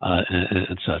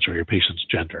and such, or your patient's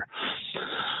gender.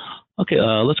 Okay,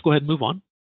 let's go ahead and move on.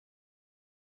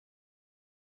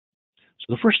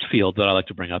 So the first field that I like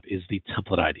to bring up is the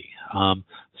template ID.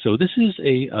 So this is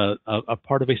a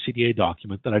part of a CDA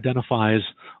document that identifies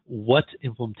what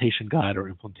implementation guide or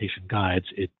implementation guides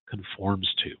it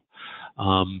conforms to.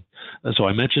 So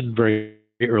I mentioned very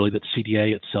early that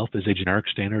CDA itself is a generic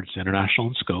standard. It's international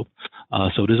in scope.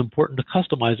 So it is important to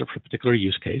customize it for a particular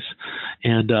use case.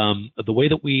 And the way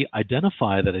that we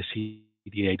identify that a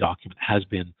CDA document has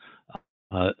been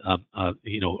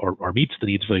or meets the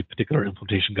needs of a particular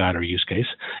implementation guide or use case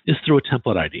is through a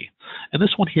template ID. And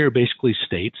this one here basically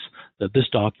states that this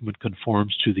document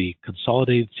conforms to the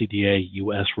Consolidated CDA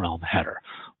US Realm header,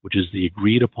 which is the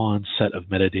agreed upon set of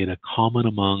metadata common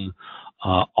among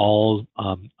all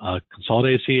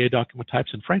consolidated CDA document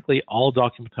types, and frankly, all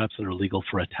document types that are legal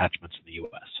for attachments in the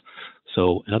US.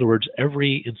 So in other words,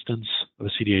 every instance of a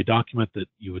CDA document that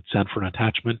you would send for an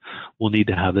attachment will need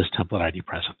to have this template ID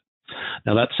present.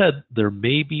 Now that said, there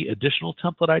may be additional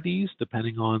template IDs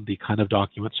depending on the kind of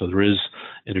document. So there is,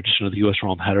 in addition to the US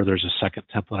Realm header, there's a second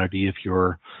template ID if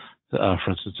you're, for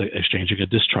instance, exchanging a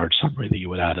discharge summary that you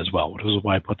would add as well. Which is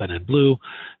why I put that in blue,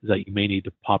 is that you may need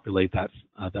to populate that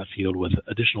field with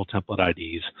additional template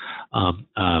IDs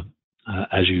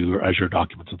as your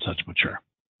documents and such mature.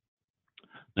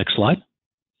 Next slide.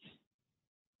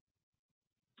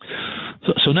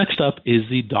 So next up is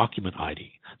the document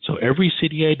ID. So every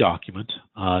CDA document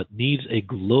needs a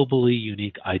globally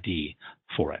unique ID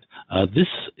for it. This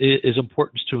is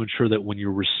important to ensure that when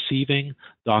you're receiving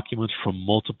documents from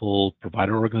multiple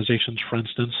provider organizations, for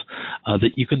instance,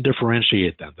 that you can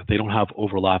differentiate them, that they don't have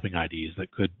overlapping IDs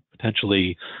that could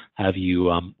potentially have you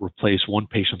replace one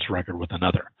patient's record with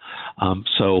another.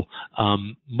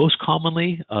 Most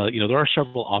commonly, there are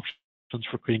several options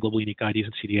for creating global unique IDs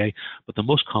in CDA, but the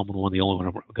most common one, the only one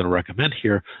I'm going to recommend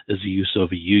here, is the use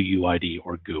of a UUID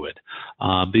or GUID.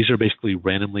 These are basically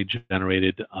randomly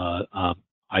generated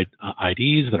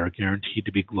IDs that are guaranteed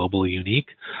to be globally unique.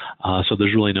 So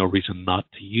there's really no reason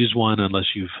not to use one unless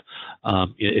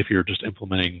if you're just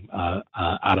implementing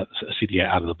out of CDA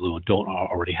out of the blue and don't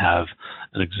already have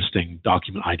an existing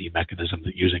document ID mechanism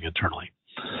that you're using internally.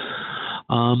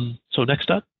 So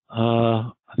next up,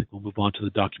 I think we'll move on to the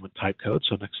document type code.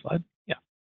 So next slide. Yeah.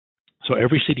 So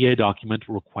every CDA document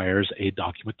requires a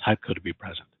document type code to be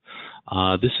present.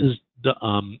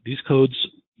 These codes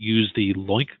use the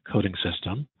LOINC coding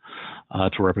system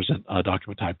to represent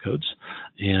document type codes,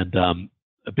 and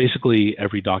basically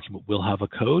every document will have a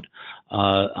code.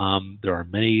 There are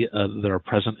many that are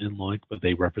present in LOINC, but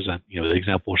they represent, the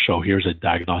example we'll show here is a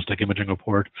diagnostic imaging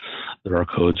report. There are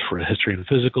codes for a history and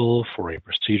physical, for a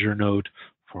procedure note,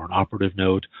 for an operative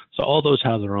note. So all those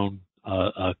have their own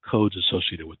codes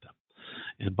associated with them.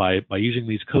 And by using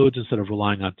these codes instead of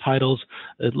relying on titles,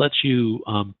 it lets you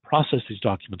process these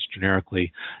documents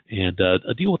generically and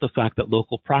deal with the fact that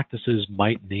local practices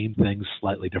might name things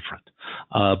slightly different.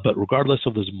 But regardless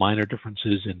of those minor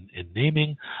differences in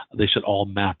naming, they should all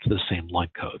map to the same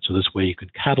LOINC code. So this way you can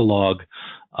catalog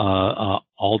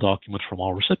all documents from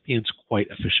all recipients quite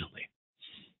efficiently.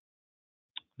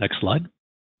 Next slide.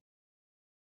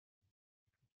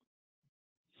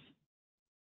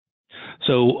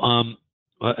 So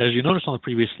as you noticed on the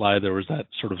previous slide, there was that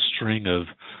sort of string of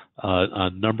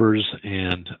numbers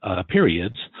and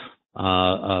periods,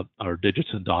 or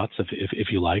digits and dots, if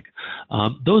you like.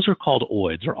 Those are called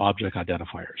OIDs, or object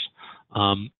identifiers.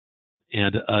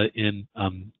 In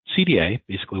CDA,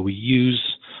 basically, we use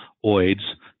OIDs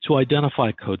to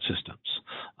identify code systems.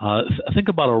 Think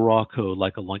about a raw code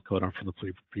like a LOINC code from the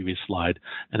previous slide,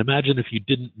 and imagine if you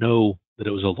didn't know that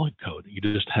it was a LOINC code. You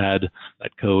just had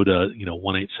that code,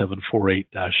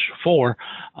 18748-4.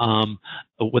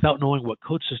 Without knowing what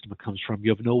code system it comes from, you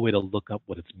have no way to look up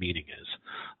what its meaning is.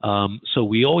 So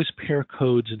we always pair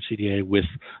codes in CDA with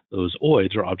those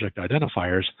OIDs, or object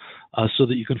identifiers, so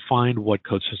that you can find what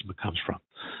code system it comes from.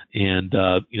 And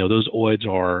those OIDs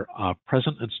are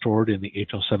present and stored in the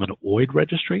HL7 OID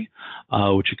registry,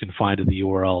 which you can find in the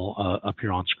URL up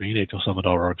here on screen,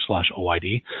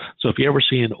 hl7.org/OID. So if you ever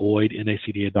see an OID in a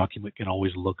CDA document, you can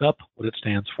always look up what it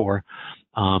stands for,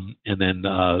 and then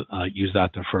use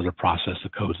that to further process the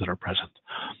codes that are present.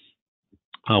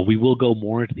 We will go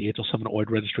more into the HL7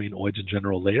 OID registry and OIDs in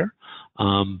general later,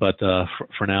 but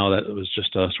for now, that was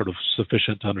just sort of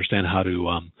sufficient to understand how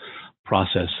to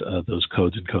process those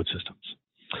codes and code systems.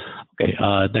 Okay,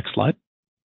 next slide.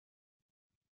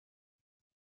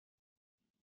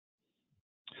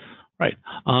 Right.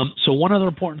 So one other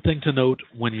important thing to note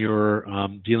when you're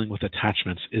dealing with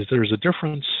attachments is there's a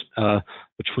difference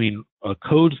between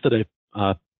codes that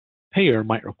a payer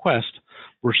might request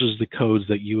versus the codes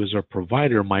that you as a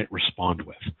provider might respond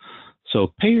with.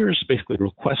 So payers basically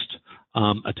request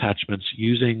attachments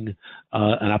using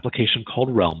an application called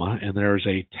RELMA, and there's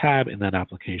a tab in that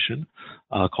application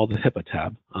called the HIPAA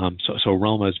tab. So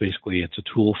RELMA is basically, it's a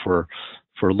tool for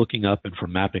looking up and for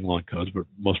mapping LOINC codes, but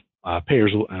most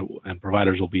payers and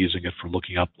providers will be using it for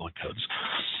looking up LOINC codes.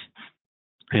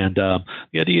 And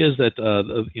the idea is that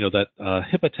that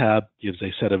HIPAA tab gives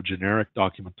a set of generic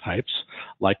document types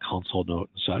like console note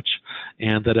and such,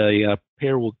 and that a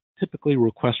payer will typically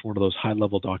request one of those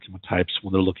high-level document types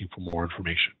when they're looking for more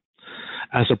information.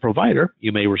 As a provider,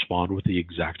 you may respond with the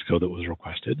exact code that was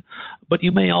requested, but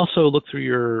you may also look through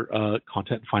your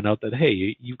content and find out that,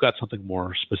 hey, you've got something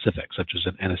more specific, such as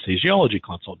an anesthesiology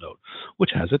consult note,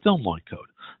 which has its own LOINC code.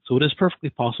 So it is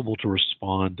perfectly possible to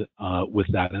respond with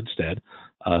that instead,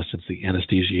 since the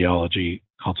anesthesiology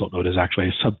consult note is actually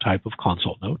a subtype of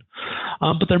consult note.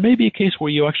 But there may be a case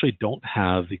where you actually don't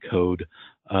have the code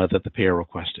that the payer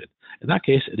requested. In that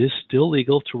case, it is still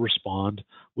legal to respond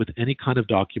with any kind of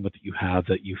document that you have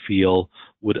that you feel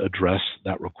would address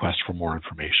that request for more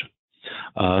information.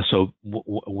 So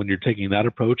when you're taking that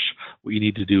approach, what you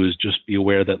need to do is just be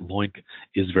aware that LOINC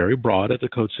is very broad as a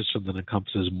code system that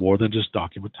encompasses more than just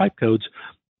document type codes.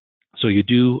 So you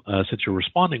do, since you're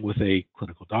responding with a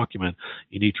clinical document,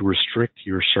 you need to restrict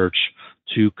your search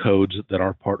to codes that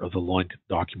are part of the LOINC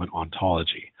document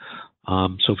ontology.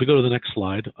 So if we go to the next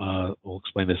slide, we'll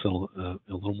explain this in a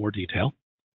little more detail.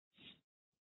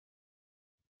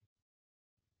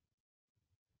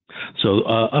 So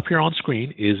up here on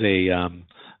screen is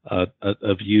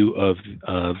a view of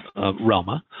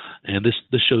RELMA, and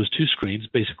this shows two screens.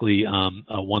 Basically,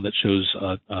 one that shows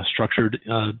structured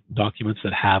documents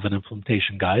that have an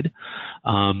implementation guide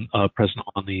present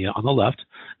on the left,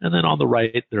 and then on the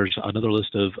right there's another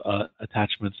list of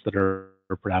attachments that are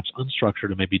perhaps unstructured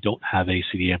and maybe don't have a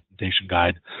CDA implementation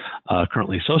guide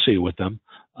currently associated with them,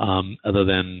 other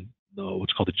than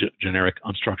what's called the generic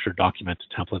unstructured document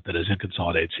template that is in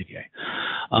consolidated CDA.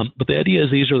 But the idea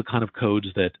is these are the kind of codes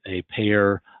that a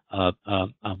payer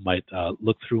might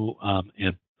look through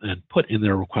and put in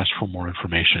their request for more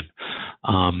information.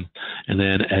 And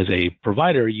then as a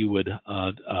provider, you would,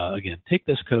 again, take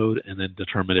this code and then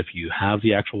determine if you have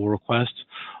the actual request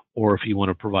or if you want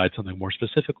to provide something more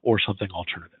specific or something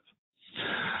alternative.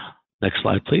 Next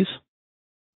slide, please.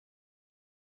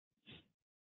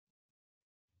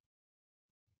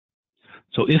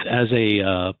 So if as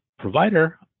a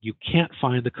provider, you can't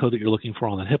find the code that you're looking for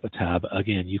on the HIPAA tab,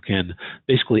 again, you can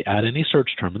basically add any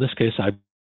search term. In this case, I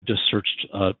just searched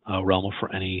RELMA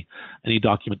for any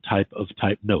document type of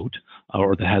type note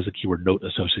or that has a keyword note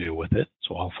associated with it.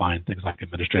 So I'll find things like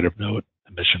administrative note,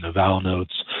 admission eval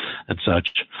notes, and such.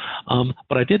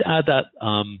 But I did add that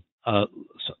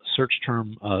search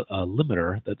term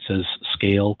limiter that says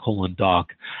scale : doc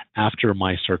after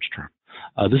my search term.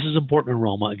 This is important in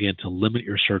RELMA, again, to limit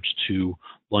your search to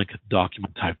blank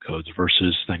document type codes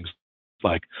versus things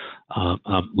like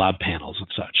lab panels and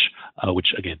such,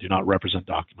 which, again, do not represent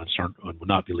documents and would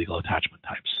not be legal attachment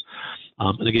types.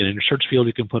 And again, in your search field,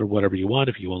 you can put whatever you want.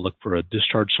 If you want to look for a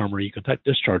discharge summary, you can type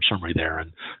discharge summary there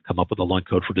and come up with a line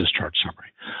code for discharge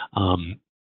summary.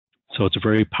 So it's a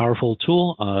very powerful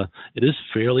tool. It is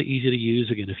fairly easy to use,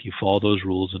 again, if you follow those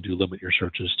rules and do limit your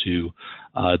searches to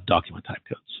document type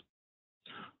codes.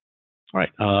 All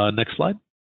right, next slide.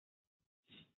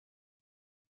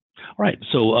 All right,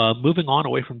 so moving on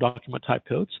away from document type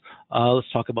codes,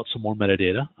 let's talk about some more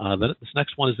metadata. This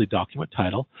next one is the document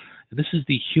title, and this is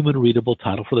the human readable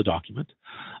title for the document.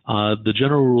 The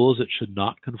general rule is it should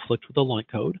not conflict with the line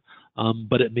code,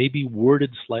 but it may be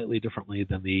worded slightly differently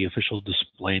than the official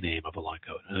display name of a line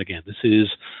code. And again, this is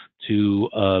to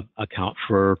account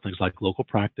for things like local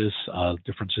practice,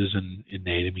 differences in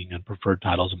naming and preferred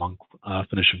titles among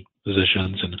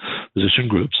physicians and physician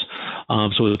groups.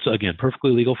 So it's, again,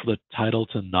 perfectly legal for the title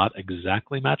to not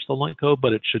exactly match the line code,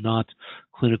 but it should not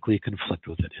clinically conflict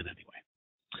with it in any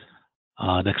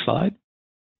way. Next slide.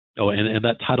 Oh, and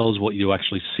that title is what you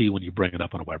actually see when you bring it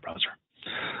up on a web browser.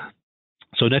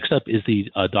 So next up is the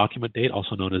document date,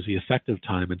 also known as the effective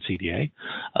time in CDA.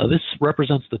 This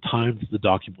represents the time that the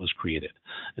document was created.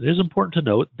 It is important to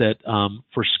note that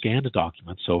for scanned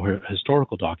documents, so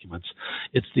historical documents,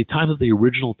 it's the time that the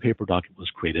original paper document was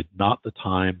created, not the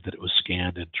time that it was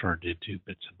scanned and turned into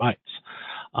bits and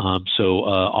bytes. So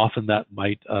often that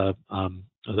might,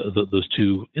 those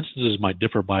two instances might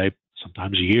differ by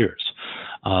sometimes years.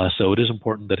 So it is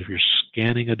important that if you're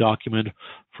scanning a document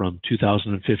from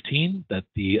 2015, that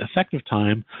the effective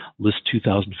time lists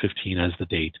 2015 as the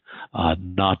date,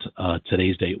 not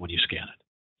today's date when you scan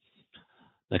it.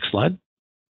 Next slide.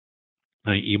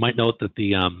 You might note that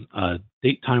the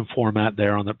date time format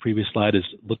there on the previous slide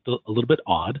looked a little bit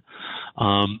odd.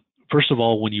 First of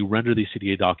all, when you render these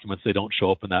CDA documents, they don't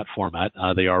show up in that format.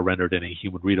 They are rendered in a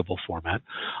human-readable format.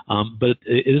 But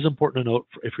it is important to note,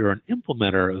 if you're an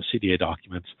implementer of CDA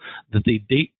documents, that the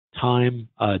date time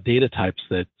data types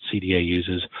that CDA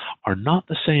uses are not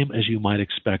the same as you might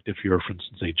expect if you're, for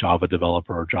instance, a Java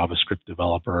developer or JavaScript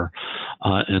developer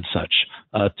and such.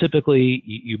 Typically,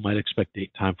 you might expect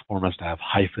date time formats to have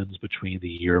hyphens between the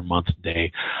year, month, and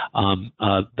day.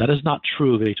 That is not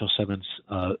true of HL7's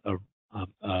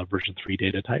version 3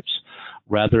 data types.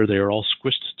 Rather, they are all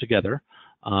squished together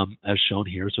as shown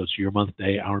here. So it's year, month,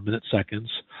 day, hour, minute,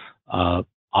 seconds,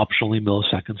 optionally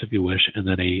milliseconds if you wish, and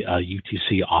then a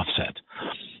UTC offset.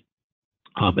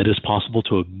 It is possible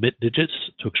to omit digits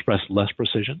to express less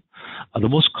precision. The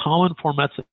most common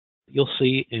formats that you'll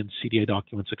see in CDA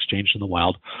documents exchanged in the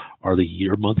wild are the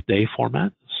year, month, day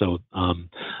format, so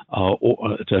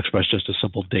or to express just a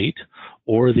simple date,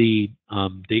 or the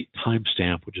date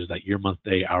timestamp, which is that year, month,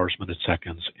 day, hours, minutes,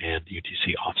 seconds, and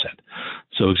UTC offset.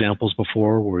 So examples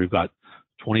before where we've got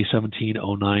 2017,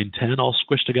 09, 10 all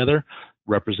squished together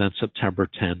represents September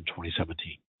 10,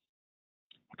 2017.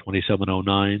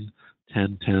 2709,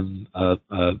 10, 10,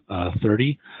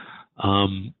 30.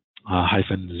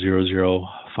 Hyphen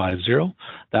 0050.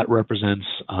 That represents,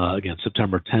 again,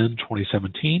 September 10,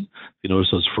 2017. You notice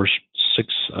those first 6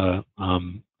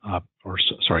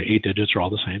 8 digits are all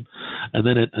the same, and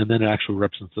then it actually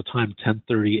represents the time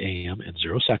 10:30 a.m. and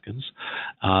 0 seconds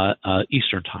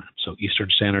Eastern time. So Eastern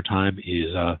Standard Time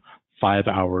is 5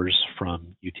 hours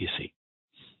from UTC.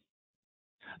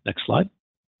 Next slide.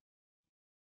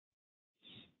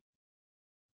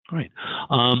 All right.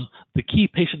 The key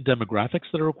patient demographics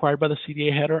that are required by the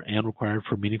CDA header and required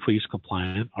for meaningful use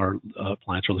compliance are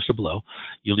listed below.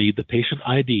 You'll need the patient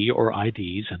ID or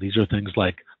IDs, and these are things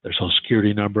like their social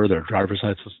security number, their driver's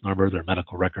license number, their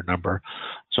medical record number.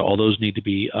 So all those need to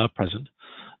be present.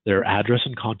 Their address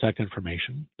and contact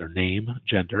information, their name,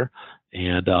 gender,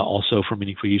 and also for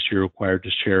meaningful use, you're required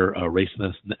to share race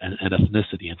and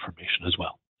ethnicity information as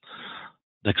well.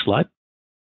 Next slide.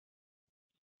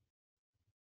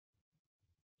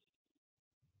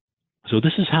 So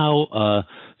this is how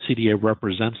CDA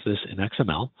represents this in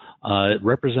XML. It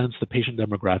represents the patient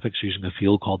demographics using a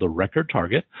field called the record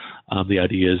target. The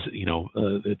idea is,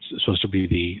 it's supposed to be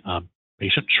the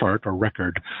patient chart or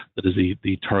record that is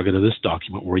the target of this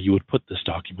document, where you would put this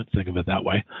document. Think of it that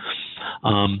way.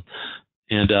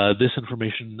 This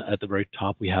information at the very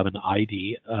top, we have an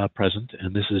ID present,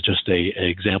 and this is just an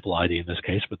example ID in this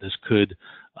case, but this could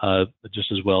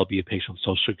just as well be a patient's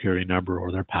social security number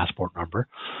or their passport number.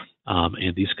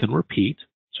 And these can repeat,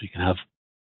 so you can have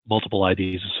multiple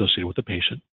IDs associated with the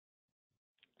patient.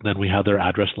 Then we have their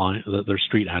address line, their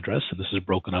street address, and this is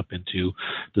broken up into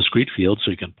discrete fields,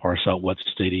 so you can parse out what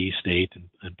city, state,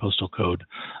 and postal code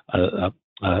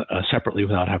separately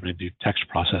without having to do text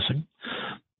processing.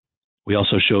 We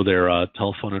also show their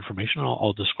telephone information.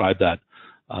 I'll describe that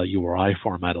URI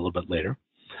format a little bit later.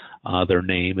 Their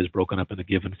name is broken up in a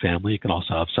given family. You can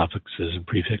also have suffixes and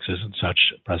prefixes and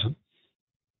such present.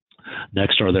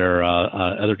 Next are their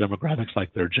other demographics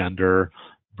like their gender,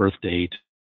 birth date,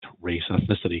 race, and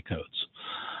ethnicity codes.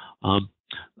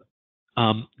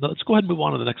 Let's go ahead and move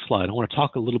on to the next slide. I want to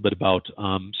talk a little bit about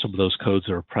some of those codes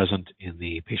that are present in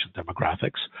the patient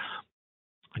demographics.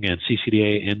 Again,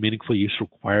 CCDA and meaningful use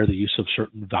require the use of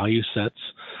certain value sets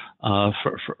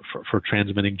for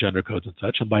transmitting gender codes and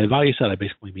such. And by a value set, I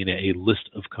basically mean a list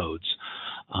of codes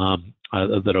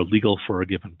that are legal for a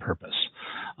given purpose.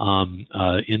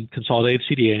 In consolidated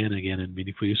CDA and again in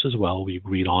meaningful use as well, we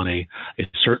agreed on a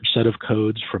certain set of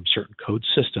codes from certain code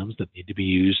systems that need to be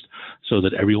used so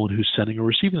that everyone who's sending or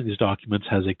receiving these documents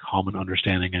has a common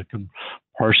understanding and can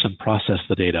parse and process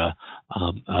the data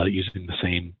using the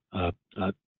same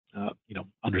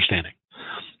understanding.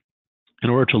 In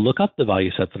order to look up the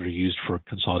value sets that are used for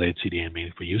consolidated CDA and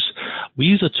meaningful use, we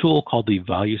use a tool called the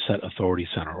Value Set Authority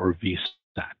Center, or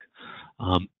VSAC.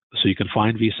 So you can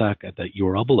find VSAC at that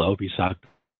URL below,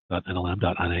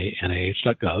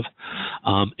 vsac.nlm.nih.gov.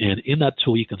 And in that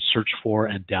tool, you can search for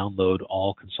and download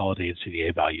all consolidated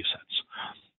CDA value sets.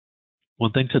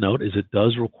 One thing to note is it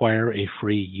does require a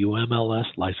free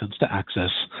UMLS license to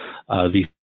access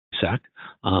VSAC.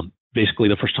 Basically,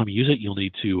 the first time you use it, you'll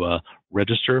need to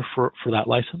register for that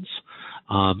license.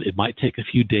 It might take a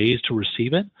few days to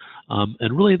receive it.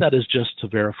 And really, that is just to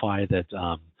verify that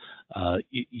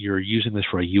you're using this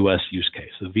for a U.S. use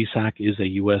case. The VSAC is a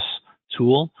U.S.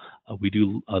 tool. We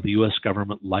do the U.S.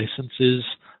 government licenses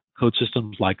code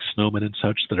systems like Snowman and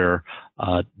such that are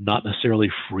not necessarily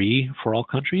free for all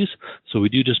countries. So we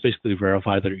do just basically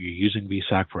verify that you're using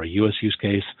VSAC for a U.S. use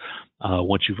case.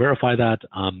 Once you verify that,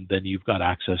 then you've got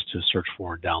access to search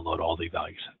for and download all the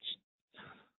value sets.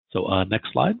 So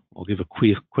next slide, I'll give a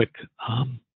quick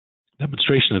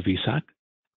demonstration of VSAC.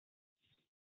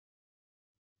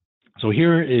 So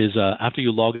here is, after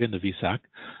you log into VSAC,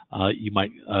 you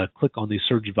might click on the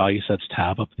Search Value Sets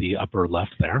tab up the upper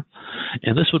left there.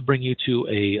 And this would bring you to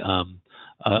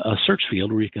a search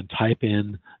field where you can type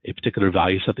in a particular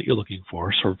value set that you're looking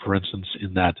for. So for instance,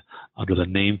 in that, under the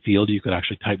name field, you could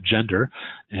actually type gender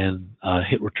and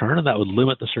hit return, and that would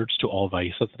limit the search to all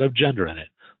value sets that have gender in it,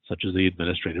 such as the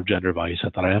administrative gender value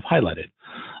set that I have highlighted.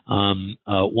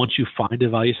 Once you find a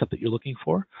value set that you're looking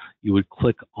for, you would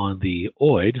click on the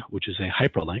OID, which is a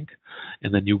hyperlink,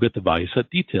 and then you get the value set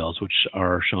details, which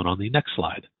are shown on the next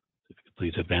slide. If you could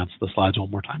please advance the slides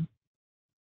one more time.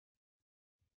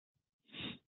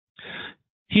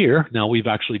 Here, now we've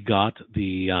actually got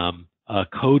the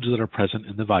codes that are present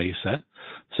in the value set,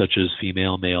 such as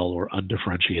female, male, or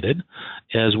undifferentiated,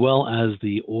 as well as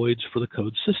the OIDs for the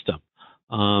code system.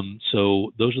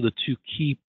 So those are the two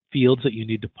key fields that you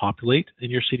need to populate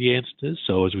in your CDA instances.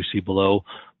 So as we see below,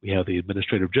 we have the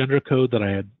administrative gender code that I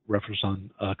had referenced on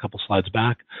a couple slides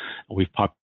back, and we've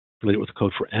populated with the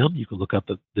code for M. You can look up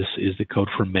that this is the code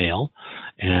for male,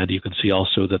 and you can see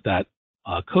also that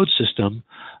code system,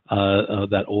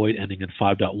 that OID ending in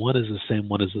 5.1 is the same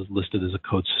one as is listed as a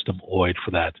code system OID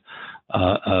for that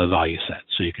value set.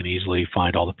 So you can easily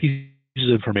find all the pieces of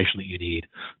information that you need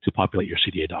to populate your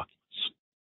CDA documents.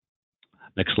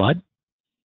 Next slide.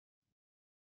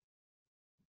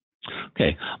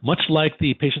 Okay, much like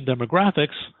the patient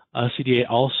demographics, CDA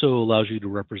also allows you to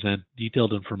represent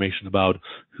detailed information about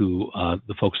who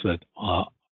the folks that are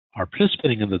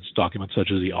participating in this document,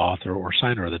 such as the author or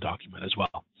signer of the document as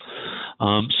well.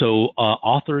 So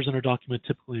authors in a document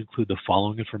typically include the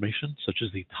following information, such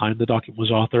as the time the document was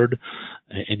authored,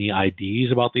 any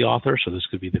IDs about the author, so this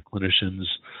could be the clinician's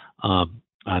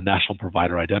national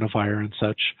provider identifier and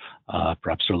such,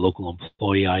 perhaps their local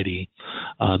employee ID,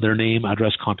 their name,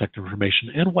 address, contact information,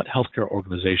 and what healthcare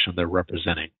organization they're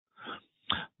representing.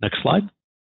 Next slide.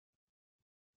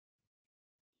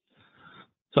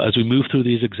 So as we move through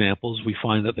these examples, we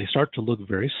find that they start to look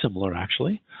very similar,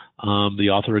 actually. The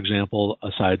author example,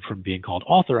 aside from being called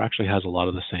author, actually has a lot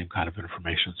of the same kind of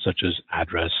information, such as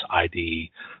address,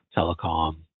 ID,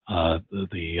 telecom,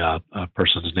 the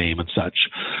person's name and such.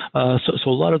 So a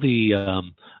lot of the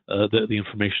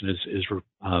information is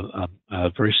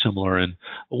very similar, and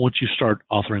once you start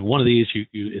authoring one of these,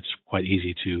 it's quite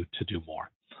easy to do more.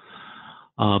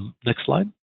 Next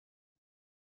slide.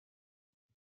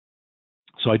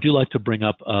 So I do like to bring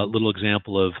up a little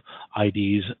example of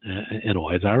IDs and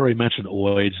OIDs. I already mentioned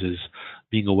OIDs as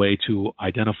being a way to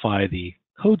identify the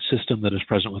code system that is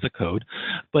present with a code,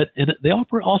 but they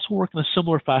also work in a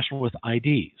similar fashion with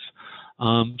IDs.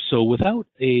 So without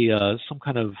some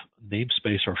kind of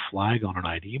namespace or flag on an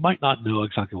ID, you might not know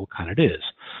exactly what kind it is.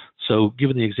 So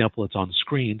given the example that's on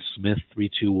screen, Smith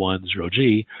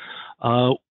 3210G,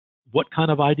 what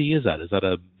kind of ID is that? Is that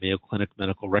a Mayo Clinic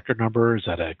medical record number? Is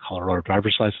that a Colorado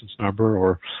driver's license number,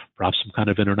 or perhaps some kind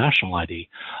of international ID?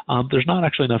 There's not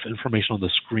actually enough information on the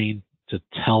screen to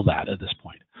tell that at this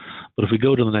point. But if we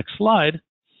go to the next slide,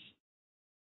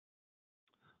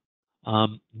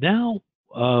 now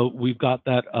we've got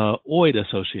that OID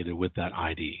associated with that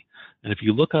ID. And if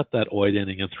you look up that OID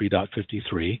ending in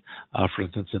 3.53, for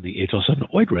instance, in the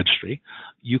HL7 OID registry,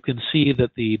 you can see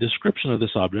that the description of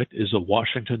this object is a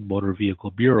Washington Motor Vehicle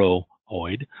Bureau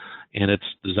OID, and its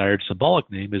desired symbolic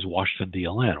name is Washington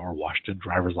DLN, or Washington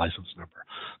Driver's License Number.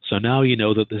 So now you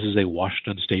know that this is a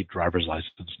Washington State Driver's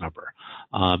License Number,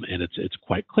 and it's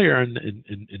quite clear, and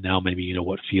now maybe you know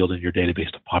what field in your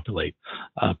database to populate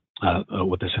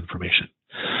with this information.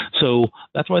 So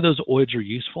that's why those OIDs are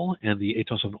useful, and the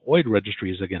HL7 OID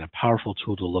registry is, again, a powerful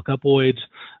tool to look up OIDs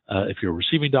if you're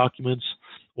receiving documents,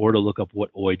 or to look up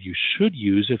what OID you should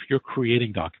use if you're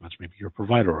creating documents, maybe your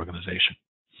provider organization.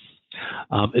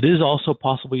 It is also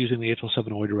possible using the HL7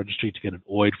 OID registry to get an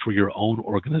OID for your own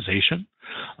organization.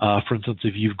 For instance,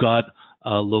 if you've got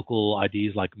local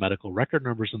IDs like medical record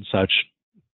numbers and such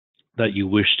that you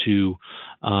wish to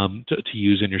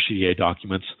use in your CDA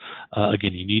documents,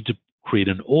 again, you need to create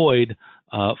an OID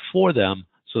for them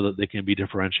so that they can be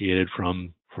differentiated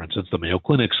from, for instance, the Mayo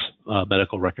Clinic's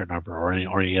medical record number or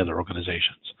any other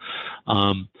organizations.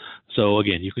 So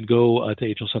again, you can go to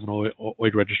HL7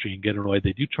 OID registry and get an OID.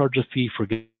 They do charge a fee for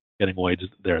getting OIDs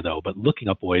there, though, but looking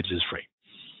up OIDs is free.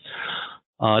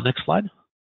 Next slide.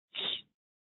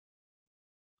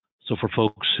 So for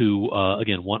folks who,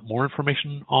 again, want more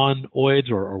information on OIDs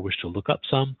or wish to look up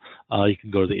some, you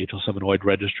can go to the HL7 OID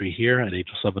registry here at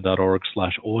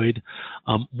hl7.org/OID.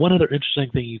 One other interesting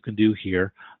thing you can do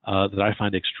here that I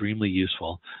find extremely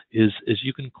useful is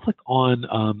you can click on,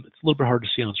 it's a little bit hard to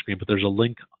see on screen, but there's a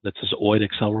link that says OID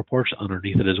Excel reports.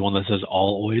 Underneath it is one that says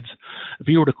all OIDs. If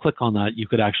you were to click on that, you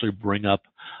could actually bring up,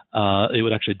 it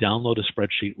would actually download a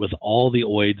spreadsheet with all the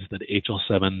OIDs that the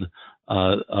HL7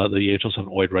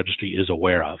 OID registry is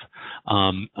aware of.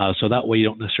 So that way you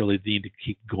don't necessarily need to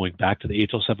keep going back to the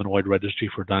HL7 OID registry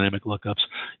for dynamic lookups.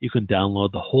 You can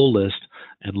download the whole list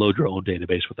and load your own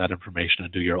database with that information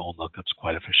and do your own lookups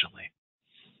quite efficiently.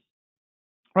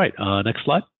 All right, next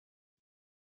slide.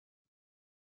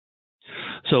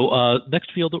 So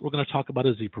next field that we're going to talk about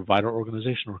is the provider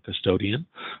organization or custodian.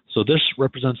 So this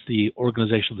represents the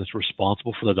organization that's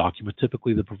responsible for the document,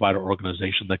 typically the provider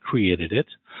organization that created it.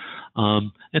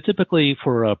 And typically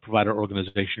for a provider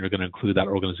organization, you're going to include that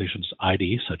organization's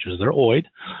ID, such as their OID,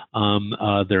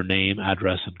 their name,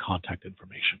 address, and contact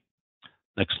information.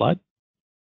 Next slide.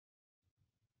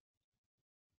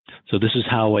 So this is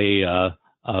how a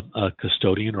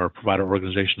custodian or a provider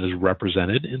organization is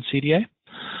represented in CDA.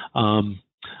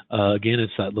 Again,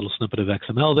 it's that little snippet of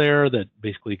XML there that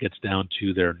basically gets down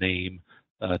to their name,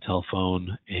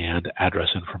 telephone, and address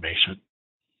information.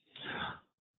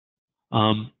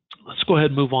 Let's go ahead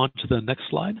and move on to the next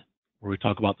slide. where we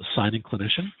talk about the signing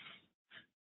clinician.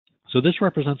 So this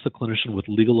represents the clinician with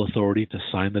legal authority to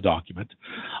sign the document.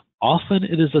 Often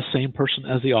it is the same person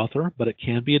as the author, but it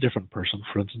can be a different person.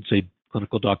 For instance, a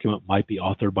clinical document might be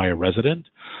authored by a resident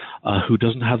who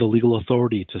doesn't have the legal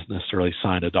authority to necessarily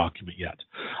sign a document yet,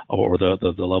 or the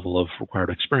level of required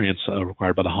experience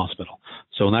required by the hospital.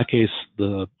 So in that case,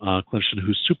 the clinician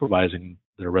who's supervising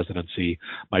their residency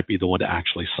might be the one to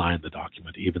actually sign the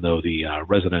document, even though the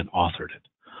resident authored it.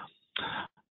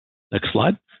 Next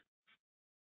slide.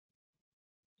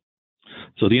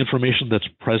 So the information that's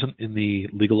present in the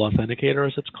legal authenticator,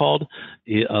 as it's called,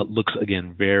 it looks,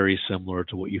 again, very similar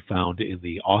to what you found in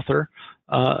the author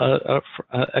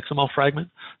XML fragment.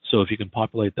 So if you can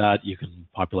populate that, you can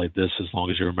populate this as long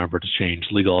as you remember to change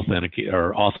legal authenticator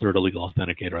or author to legal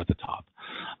authenticator at the top.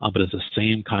 But it's the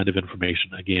same kind of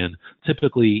information. Again,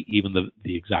 typically even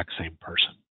the exact same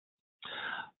person.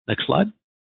 Next slide.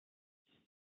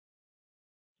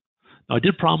 I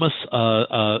did promise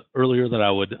earlier that I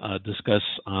would discuss,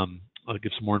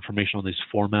 give some more information on these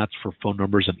formats for phone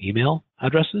numbers and email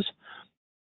addresses.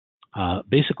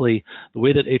 Basically, the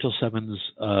way that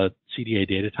HL7's CDA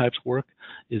data types work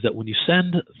is that when you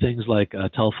send things like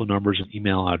telephone numbers and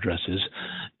email addresses,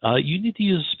 you need to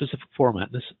use a specific format.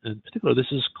 In particular, this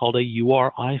is called a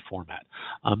URI format.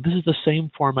 This is the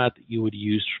same format that you would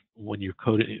use when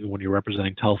you're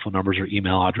representing telephone numbers or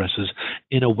email addresses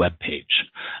in a web page.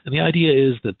 And the idea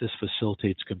is that this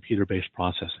facilitates computer-based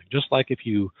processing. Just like if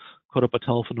you code up a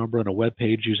telephone number on a web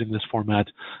page using this format,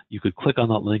 you could click on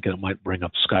that link and it might bring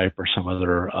up Skype or some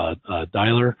other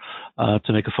dialer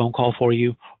to make a phone call for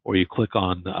you, or you click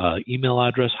on email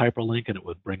address hyperlink and it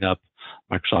would bring up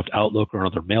Microsoft Outlook or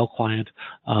another mail client.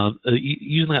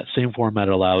 Using that same format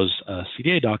allows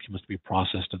CDA documents to be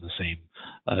processed in the same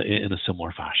in a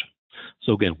similar fashion.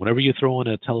 So again, whenever you throw in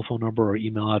a telephone number or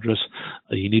email address,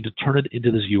 you need to turn it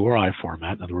into this URI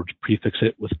format. In other words, prefix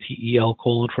it with TEL :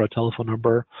 for a telephone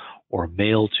number or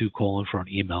mail to : for an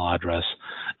email address,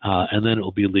 and then it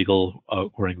will be legal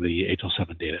according to the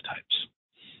HL7 data types.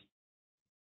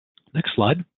 Next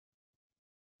slide.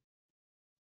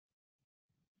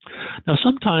 Now,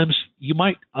 sometimes you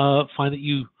might find that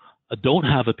you don't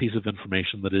have a piece of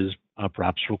information that is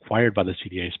perhaps required by the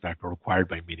CDA spec or required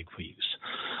by meaningful use.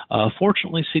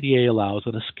 Fortunately, CDA allows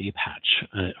an escape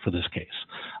hatch for this case.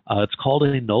 It's called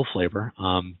a null flavor.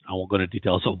 I won't go into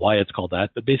details of why it's called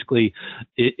that, but basically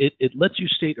it lets you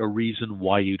state a reason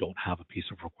why you don't have a piece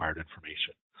of required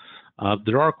information.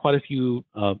 There are quite a few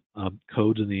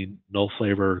codes in the null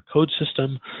flavor code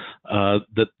system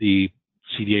that the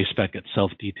CDA spec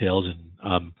itself details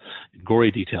in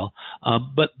gory detail,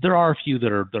 but there are a few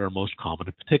that are most common.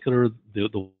 In particular,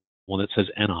 the one that says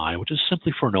NI, which is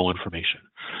simply for no information.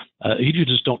 If you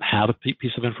just don't have a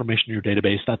piece of information in your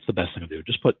database, that's the best thing to do.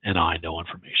 Just put NI, no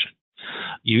information.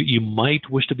 You might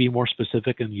wish to be more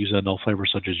specific and use a null flavor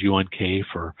such as UNK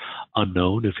for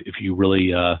unknown if you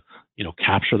really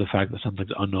capture the fact that something's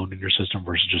unknown in your system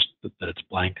versus just that it's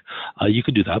blank. You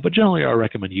can do that, but generally I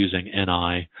recommend using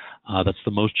NI. That's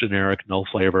the most generic null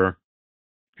flavor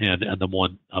and the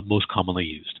one most commonly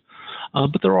used.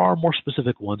 But there are more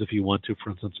specific ones if you want to,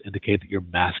 for instance, indicate that you're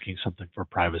masking something for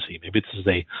privacy. Maybe this is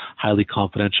a highly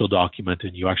confidential document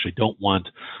and you actually don't want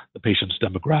the patient's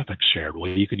demographics shared.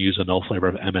 Well, you can use a null flavor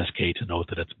of MSK to note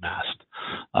that it's masked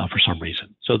for some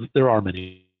reason. So there are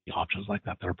many options like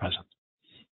that are present.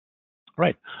 All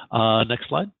right, next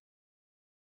slide.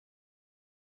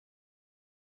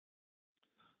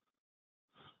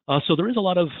 So there is a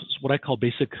lot of what I call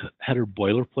basic header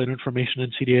boilerplate information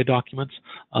in CDA documents.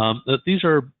 These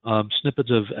are snippets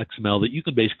of XML that you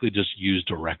can basically just use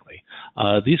directly.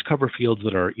 These cover fields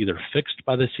that are either fixed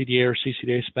by the CDA or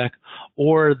CCDA spec,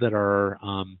 or that are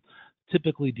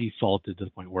typically defaulted to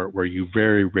the point where you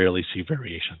very rarely see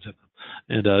variations in them.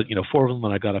 And 4 of them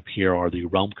that I got up here are the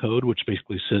realm code, which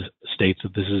basically states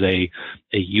that this is a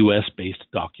US-based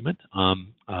document.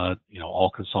 All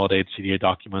consolidated CDA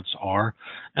documents are,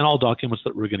 and all documents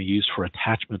that we're going to use for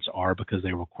attachments are, because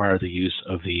they require the use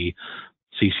of the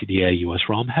CCDA US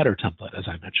realm header template, as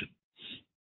I mentioned.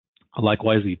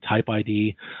 Likewise, the type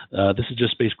ID, this is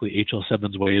just basically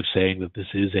HL7's way of saying that this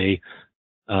is a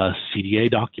CDA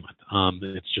document.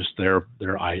 It's just their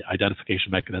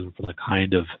identification mechanism for the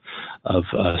kind of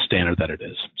standard that it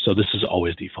is. So this is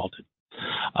always defaulted.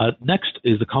 Next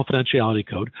is the confidentiality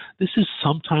code. This is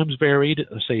sometimes varied.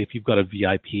 Say if you've got a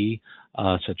VIP,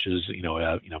 such as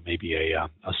maybe a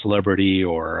celebrity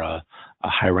or a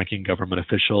high-ranking government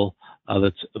official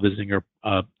that's visiting your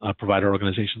provider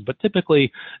organization, but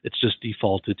typically it's just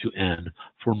defaulted to N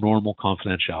for normal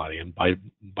confidentiality. And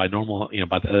by normal,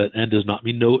 by the N does not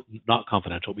mean not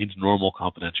confidential. It means normal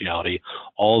confidentiality.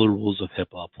 All the rules of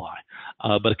HIPAA apply.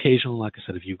 But occasionally, like I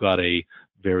said, if you've got a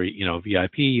very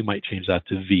VIP, you might change that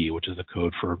to V, which is the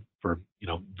code for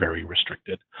very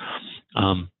restricted.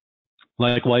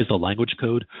 Likewise, the language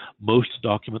code, most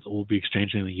documents that we'll be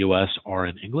exchanging in the U.S. are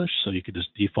in English, so you can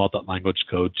just default that language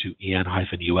code to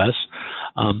EN-US.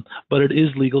 But it is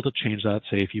legal to change that.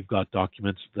 Say if you've got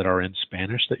documents that are in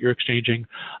Spanish that you're exchanging,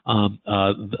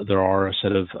 there are a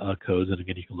set of codes, and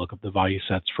again, you can look up the value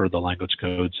sets for the language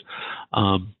codes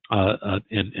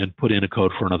and put in a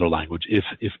code for another language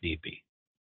if need be.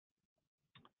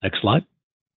 Next slide.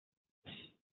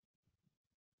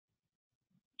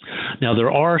 Now,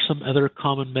 there are some other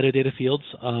common metadata fields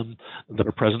that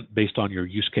are present based on your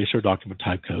use case or document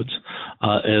type codes.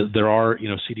 There are,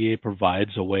 CDA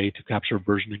provides a way to capture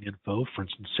versioning info. For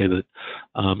instance, say that,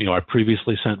 I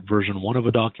previously sent version 1 of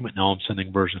a document, now I'm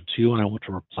sending version 2 and I want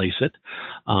to replace it.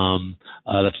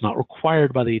 That's not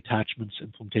required by the attachments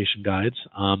implementation guides,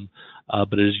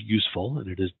 but it is useful,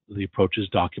 and the approach is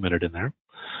documented in there.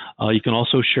 You can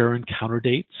also share encounter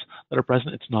dates that are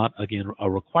present. It's not, again, a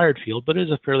required field, but it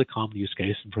is a fairly common use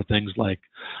case. And for things like,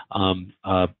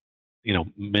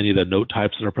 many of the note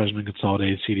types that are present in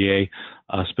consolidated CDA,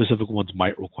 specific ones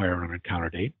might require an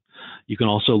encounter date. You can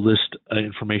also list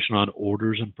information on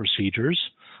orders and procedures.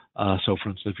 So, for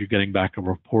instance, if you're getting back a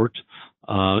report,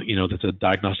 that's a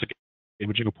diagnostic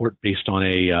imaging report based on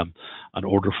an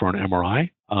order for an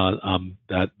MRI,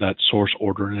 that source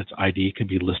order and its ID can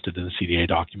be listed in a CDA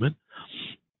document.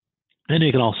 And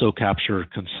you can also capture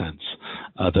consents,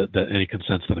 any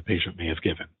consents that a patient may have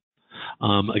given.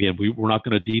 Again, we're not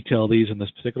going to detail these in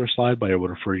this particular slide, but I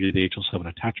would refer you to the HL7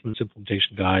 Attachments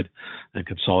Implementation Guide and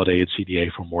Consolidated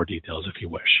CDA for more details if you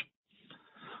wish.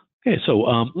 Okay, so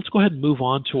let's go ahead and move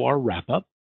on to our wrap-up.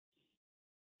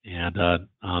 And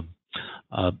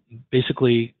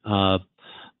basically, actually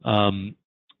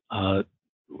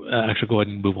go ahead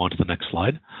and move on to the next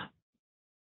slide.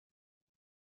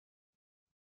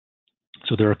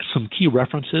 So there are some key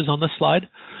references on this slide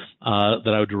that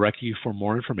I would direct you for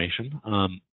more information.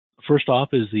 First off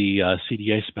is the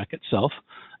CDA spec itself.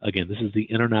 Again, this is the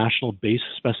International Base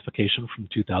Specification from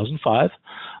 2005.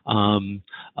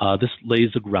 This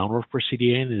lays the groundwork for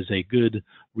CDA and is a good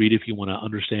read if you want to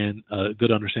understand a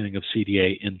good understanding of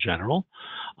CDA in general.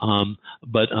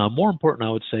 But more important,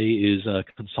 I would say, is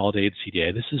Consolidated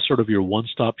CDA. This is sort of your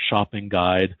one-stop shopping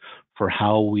guide for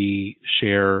how we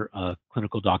share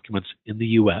clinical documents in the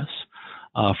U.S.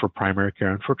 For primary care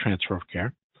and for transfer of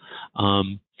care.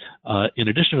 In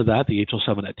addition to that, the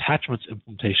HL7 Attachments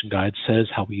Implementation Guide says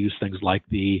how we use things like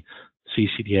the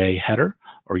CCDA header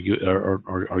or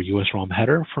USROM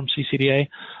header from CCDA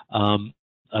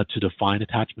to define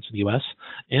attachments in the US.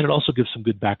 And it also gives some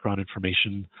good background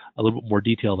information, a little bit more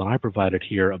detail than I provided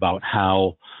here about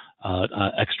how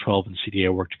X12 and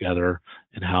CDA work together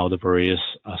and how the various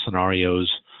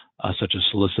scenarios such as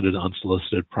solicited,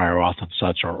 unsolicited, prior auth, and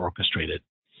such are orchestrated.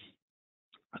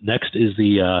 Next is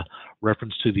the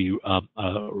reference to the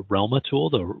RELMA tool,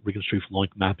 the Reconstruct Loink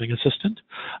Mapping Assistant.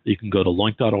 You can go to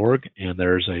loink.org, and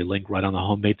there's a link right on the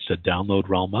homepage to download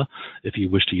RELMA if you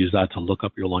wish to use that to look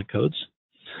up your Loink codes.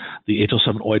 The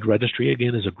HL7 OID registry,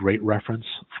 again, is a great reference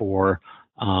for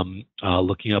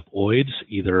looking up OIDs,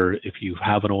 either if you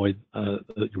have an OID,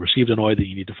 you received an OID that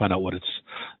you need to find out what its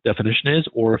definition is,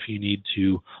 or if you need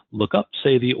to look up,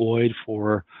 say, the OID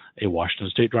for a Washington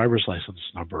State driver's license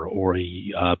number or a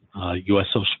U.S.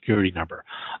 Social Security number.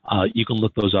 You can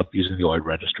look those up using the OID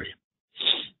registry.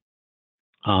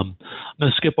 I'm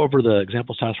going to skip over the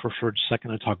examples task force for just a second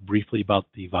and talk briefly about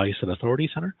the Value Set Authority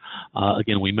Center.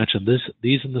 Again, we mentioned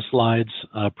these in the slides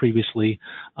previously.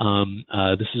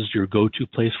 This is your go-to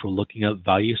place for looking at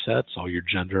value sets, all your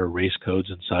gender, race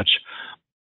codes, and such.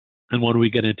 And when we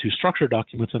get into structured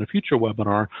documents in a future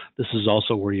webinar, this is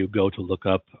also where you go to look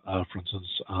up, for instance,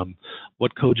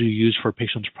 what codes you use for a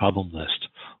patient's problem list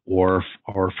or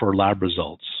for lab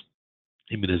results,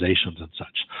 immunizations, and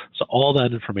such. So all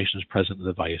that information is present in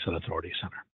the Value Set Authority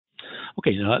Center.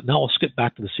 Okay, now I'll skip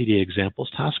back to the CDA Examples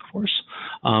Task Force.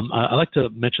 I'd like to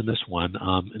mention this one,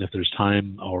 and if there's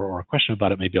time or a question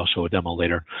about it, maybe I'll show a demo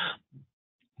later.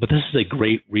 But this is a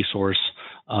great resource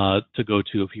to go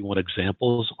to if you want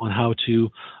examples on how to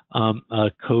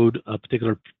code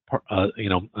particular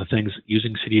things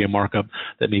using CDA markup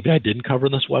that maybe I didn't cover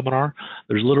in this webinar.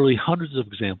 There's literally hundreds of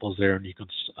examples there, and you can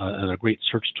and a great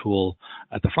search tool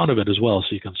at the front of it as well,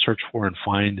 so you can search for and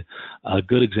find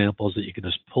good examples that you can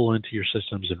just pull into your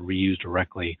systems and reuse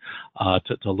directly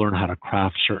to learn how to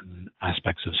craft certain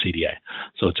aspects of CDA.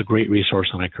 So it's a great resource,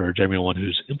 and I encourage everyone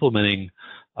who's implementing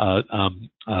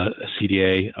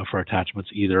CDA for attachments,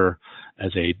 either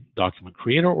as a document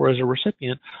creator or as a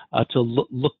recipient, to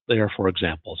look there for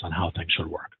examples on how things should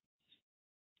work.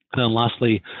 And then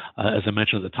lastly, as I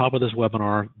mentioned at the top of this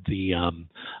webinar,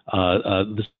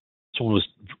 this one was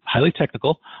highly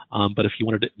technical, but if you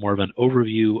wanted more of an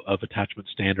overview of attachment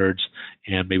standards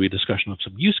and maybe a discussion of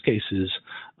some use cases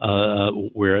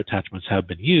where attachments have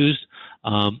been used,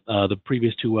 the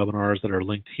previous two webinars that are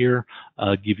linked here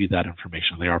give you that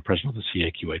information. They are present on the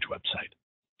CAQH website.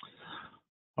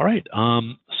 All right,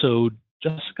 so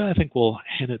Jessica, I think we'll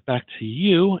hand it back to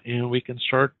you, and we can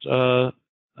start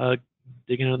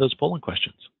digging into those polling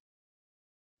questions.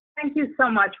 Thank you so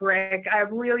much, Rick. I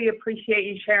really appreciate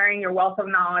you sharing your wealth of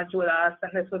knowledge with us,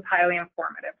 and this was highly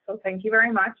informative. So thank you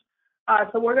very much.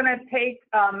 So we're going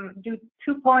to do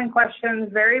two polling questions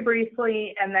very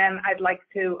briefly, and then I'd like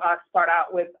to start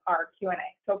out with our Q&A.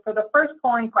 So for the first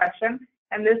polling question,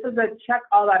 and this is a check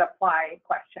all that apply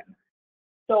question.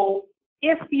 So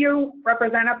if you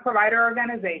represent a provider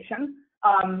organization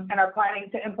and are planning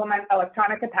to implement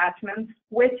electronic attachments,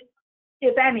 which,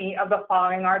 if any, of the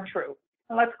following are true?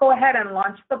 So let's go ahead and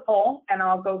launch the poll, and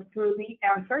I'll go through the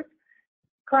answers.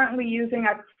 Currently using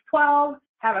X12,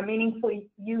 have a meaningfully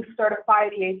use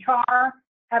certified EHR,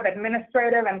 have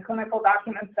administrative and clinical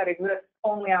documents that exist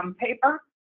only on paper,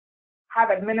 have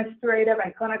administrative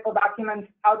and clinical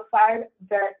documents outside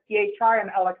the EHR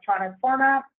in electronic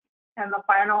format, and the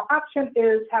final option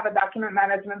is have a document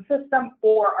management system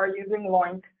or are using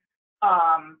Loink.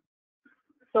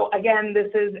 So again,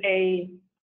 this is a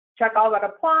check all that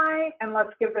apply, and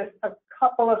let's give this a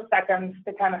couple of seconds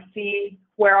to kind of see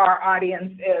where our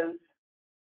audience is.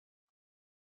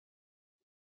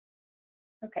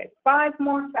 Okay, 5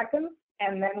 more seconds,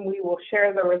 and then we will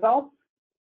share the results.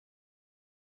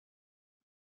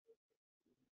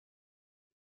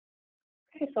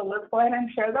 Okay, so let's go ahead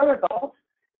and share the results.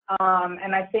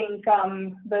 And I think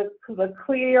the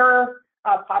clear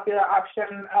popular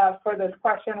option for this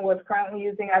question was currently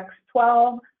using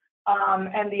X12.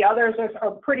 And the others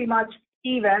are pretty much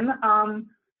even.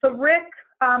 So Rick,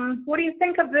 what do you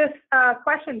think of this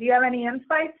question? Do you have any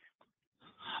insights?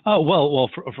 Well,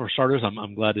 for starters,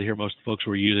 I'm glad to hear most folks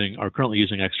who are currently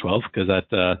using X12, because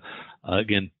that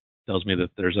again tells me that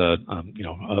there's a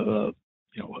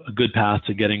good path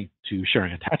to getting to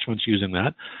sharing attachments using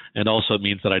that, and also it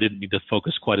means that I didn't need to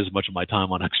focus quite as much of my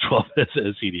time on X12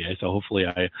 as CDA. So hopefully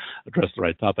I addressed the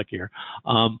right topic here.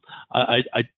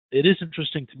 It is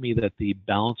interesting to me that the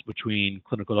balance between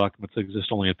clinical documents that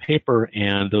exist only in paper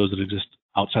and those that exist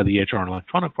outside the EHR in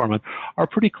electronic format are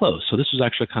pretty close. So this was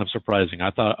actually kind of surprising.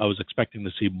 I was expecting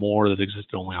to see more that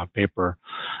existed only on paper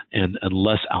and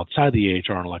less outside the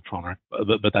EHR in electronic,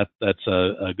 but that's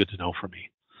good to know for me.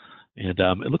 And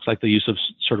it looks like the use of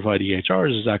certified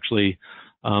EHRs is actually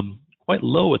quite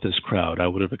low with this crowd. I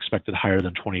would have expected higher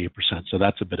than 28%, so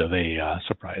that's a bit of a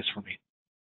surprise for me.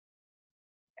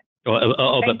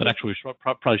 But actually, we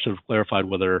probably should have clarified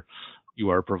whether you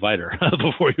are a provider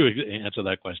before you answer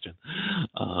that question,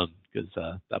 because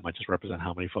that might just represent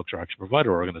how many folks are actually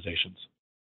provider organizations.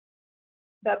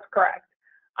 That's correct.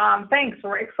 Thanks,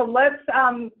 Rick. So let's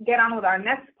get on with our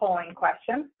next polling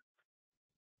question.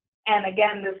 And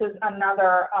again, this is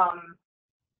another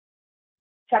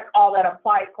check all that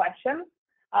apply question.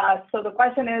 So the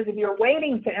question is, if you're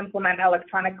waiting to implement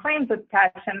electronic claims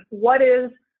attachment, what is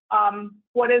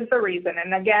the reason?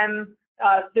 And again,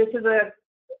 this is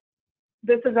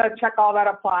a check all that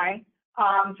apply.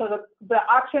 So the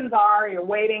options are: you're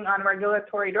waiting on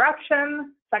regulatory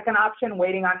direction. Second option,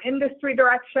 waiting on industry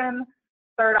direction.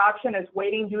 Third option is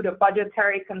waiting due to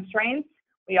budgetary constraints.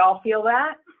 We all feel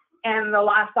that. And the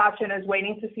last option is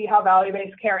waiting to see how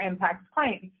value-based care impacts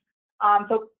claims.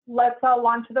 So let's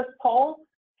launch this poll.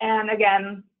 And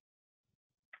again,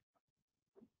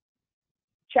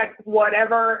 check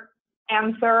whatever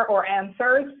answer or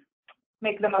answers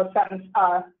make the most sense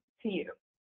to you.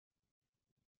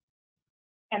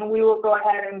 And we will go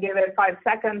ahead and give it 5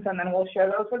 seconds, and then we'll share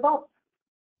those results.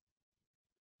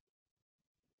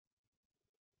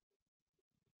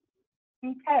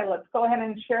 Okay, let's go ahead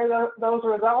and share those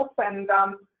results. And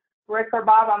Rick or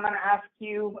Bob, I'm going to ask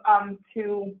you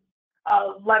to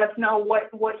let us know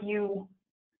what you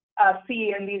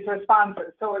see in these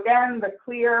responses. So again,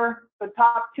 the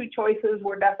top 2 choices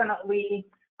were definitely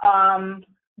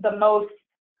the most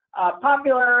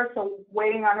popular, so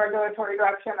waiting on regulatory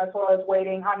direction as well as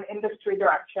waiting on industry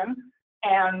direction.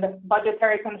 And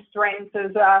budgetary constraints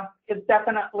is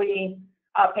definitely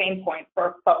a pain point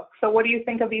for folks. So what do you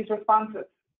think of these responses?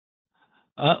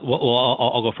 Well,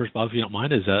 I'll go first, Bob, if you don't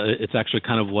mind. It's actually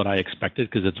kind of what I expected,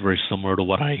 because it's very similar to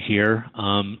what I hear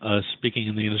speaking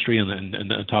in the industry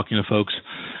and talking to folks.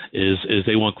 Is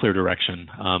they want clear direction.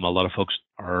 A lot of folks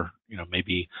are,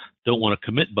 maybe don't want to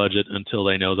commit budget until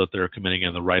they know that they're committing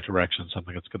in the right direction,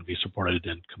 something that's going to be supported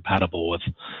and compatible with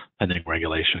pending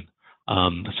regulation.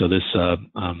 So this.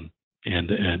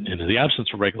 And in the absence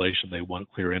of regulation, they want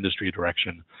clear industry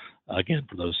direction, again,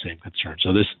 for those same concerns.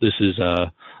 So this is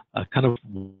kind of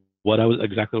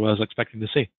exactly what I was expecting to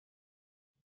see.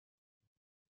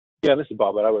 Yeah, this is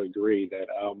Bob, and I would agree that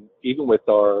even with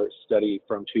our study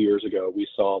from 2 years ago, we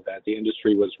saw that the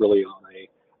industry was really on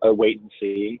a wait and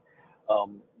see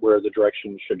where the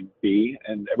direction should be,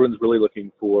 and everyone's really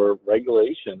looking for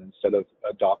regulation instead of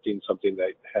adopting something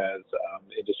that has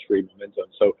industry momentum.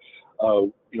 So,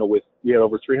 we had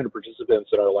over 300 participants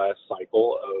in our last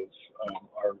cycle of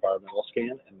our environmental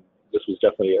scan, and this was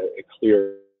definitely a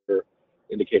clear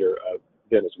indicator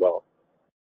then as well.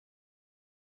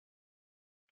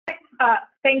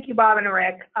 Thank you, Bob and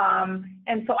Rick.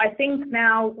 And so I think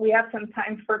now we have some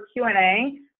time for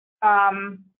Q&A.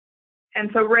 And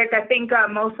so, Rick, I think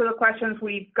most of the questions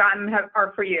we've gotten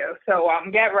are for you. So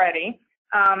get ready.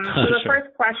 So the Sure.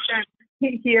 first question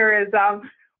here is,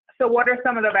 so what are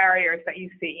some of the barriers that you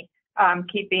see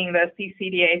keeping the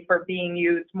CCDA from being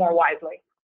used more widely?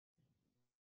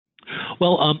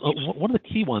 Well, one of the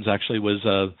key ones actually was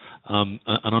an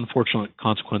unfortunate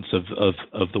consequence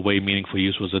of the way meaningful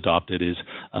use was adopted is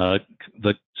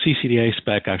the CCDA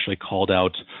spec actually called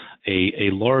out a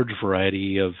large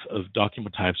variety of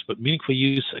document types, but meaningful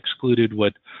use excluded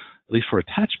what, at least for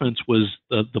attachments, was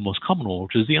the most common one,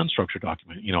 which is the unstructured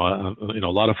document. A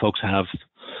lot of folks have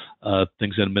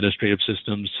things in administrative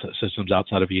systems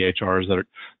outside of EHRs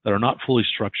that are not fully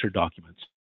structured documents.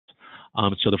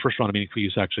 So the first round of meaningful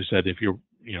use actually said if you're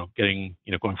going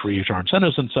for EHR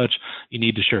incentives and such, you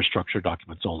need to share structured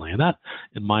documents only, and that,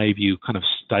 in my view, kind of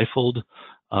stifled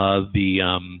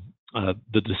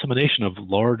the dissemination of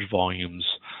large volumes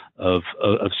of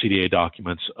CDA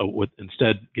documents,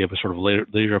 instead gave a sort of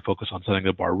later focus on setting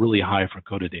the bar really high for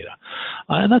coded data.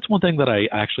 And that's one thing that I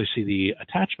actually see the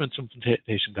attachments,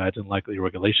 implementation guides, and likely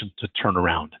regulation to turn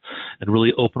around and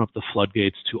really open up the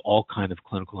floodgates to all kind of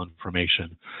clinical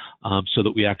information, so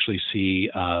that we actually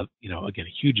see, again,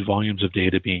 huge volumes of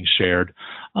data being shared.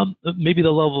 Maybe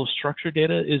the level of structured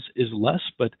data is less,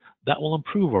 but that will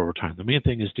improve over time. The main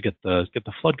thing is to get the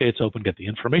floodgates open, get the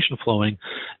information flowing,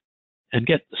 and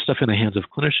get stuff in the hands of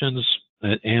clinicians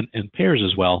and payers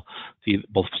as well, to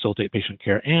both facilitate patient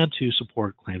care and to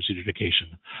support claims adjudication.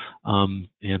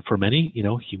 And for many,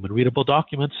 human readable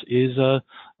documents is a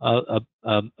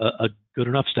good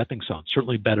enough stepping stone,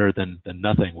 certainly better than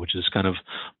nothing, which is kind of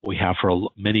what we have for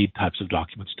many types of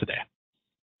documents today.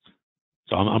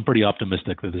 So I'm pretty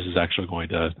optimistic that this is actually going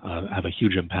to have a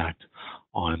huge impact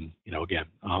on, again,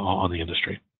 on the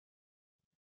industry.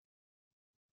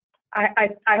 I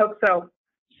hope so,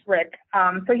 Rick.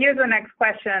 So here's the next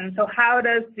question. So how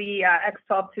does the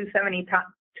X12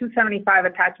 275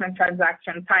 attachment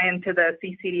transaction tie into the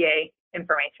CCDA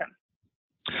information?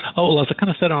 Oh, well, as I kind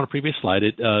of said on a previous slide,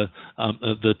 the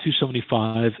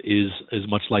 275 is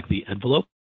much like the envelope.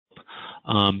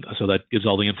 So that gives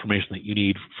all the information that you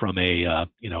need from a,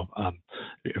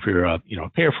 if you're a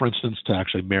payer, for instance, to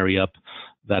actually marry up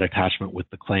that attachment with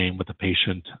the claim, with the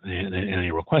patient, and any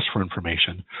request for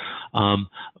information.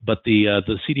 But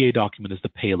the CDA document is the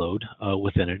payload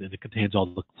within it, and it contains all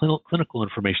the clinical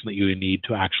information that you need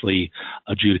to actually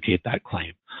adjudicate that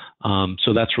claim.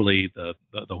 So that's really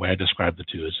the way I describe the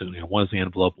two. Is one is the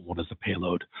envelope and one is the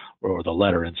payload, or the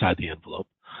letter inside the envelope.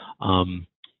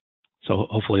 So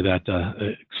hopefully that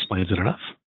explains it enough.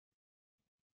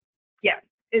 Yeah,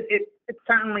 it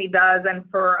certainly does. And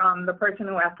for the person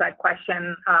who asked that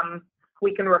question,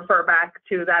 we can refer back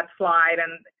to that slide,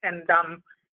 and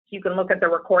you can look at the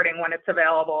recording when it's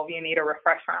available if you need a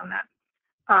refresher on that.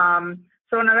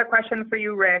 So another question for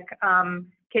you, Rick.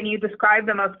 Can you describe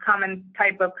the most common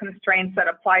type of constraints that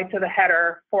apply to the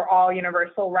header for all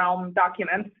Universal Realm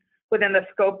documents within the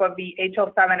scope of the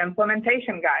HL7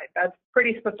 implementation guide? That's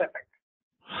pretty specific.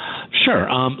 Sure.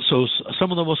 So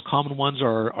some of the most common ones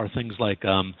are things like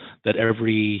that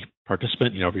every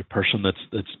participant, every person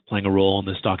that's playing a role in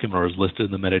this document or is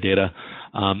listed in the metadata,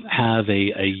 have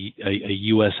a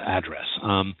U.S. address.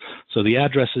 So the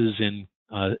addresses in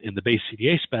the base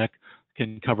CDA spec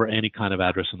can cover any kind of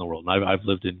address in the world. And I've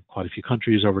lived in quite a few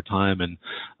countries over time, and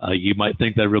you might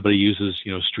think that everybody uses,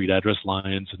 street address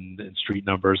lines and street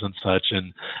numbers and such,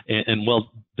 and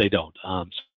well, they don't.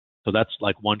 So that's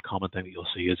like one common thing that you'll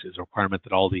see is a requirement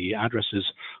that all the addresses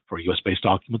for U.S.-based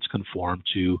documents conform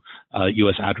to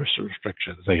U.S. address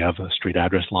restrictions. They have a street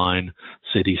address line,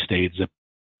 city, state, zip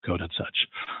code, and such.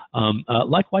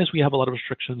 Likewise, we have a lot of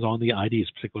restrictions on the IDs,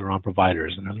 particularly on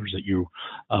providers. In other words, that you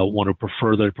want to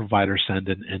prefer the provider send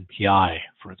an NPI,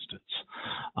 for instance.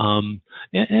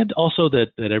 And also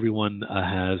that everyone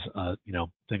has,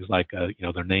 things like,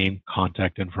 their name,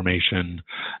 contact information,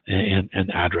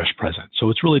 and address present. So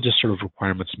it's really just sort of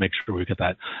requirements to make sure we get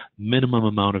that minimum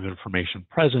amount of information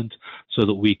present so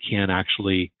that we can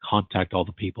actually contact all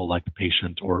the people like the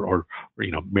patient or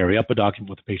marry up a document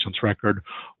with the patient's record,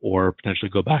 or potentially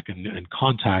go back and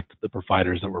contact the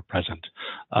providers that were present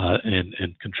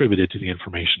and contributed to the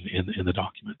information in the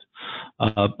document.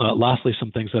 Lastly,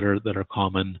 some things that are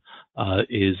common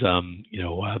is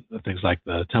things like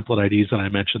the template IDs that I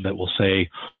mentioned that will say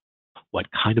what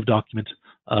kind of document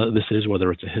this is,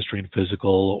 whether it's a history and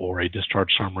physical or a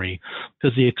discharge summary,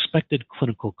 because the expected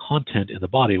clinical content in the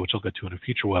body, which I'll get to in a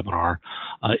future webinar,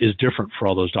 is different for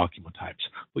all those document types.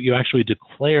 But you actually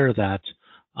declare that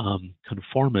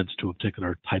conformance to a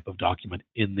particular type of document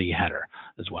in the header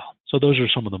as well. So those are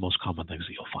some of the most common things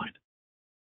that you'll find.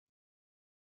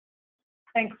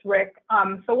 Thanks, Rick.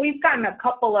 So we've gotten a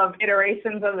couple of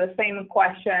iterations of the same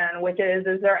question, which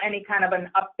is there any kind of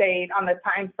an update on the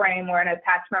time frame where an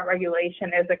attachment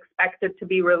regulation is expected to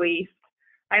be released?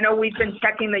 I know we've been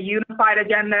checking the unified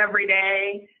agenda every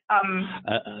day.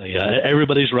 Yeah,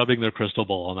 everybody's rubbing their crystal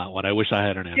ball on that one. I wish I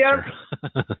had an answer.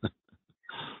 Yep.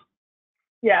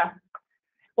 Yeah.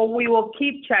 Well, we will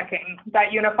keep checking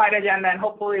that unified agenda, and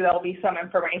hopefully there'll be some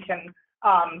information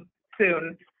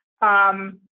soon.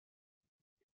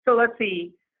 So let's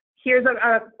see. Here's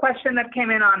a question that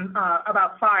came in on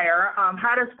about FHIR.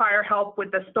 How does FHIR help with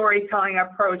the storytelling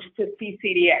approach to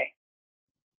CCDA?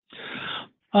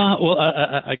 Well,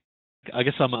 I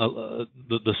guess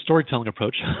the storytelling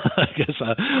approach. I guess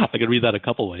I could read that a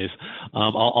couple ways.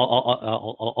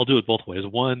 I'll do it both ways.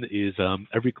 One is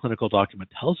every clinical document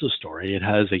tells a story. It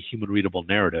has a human-readable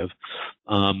narrative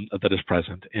that is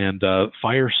present, and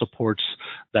FHIR supports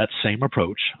that same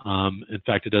approach. In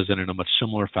fact, it does it in a much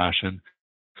similar fashion.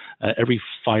 Every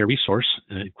FHIR resource,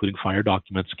 including FHIR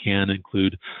documents, can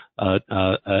include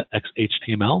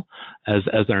XHTML as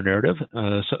their narrative.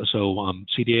 So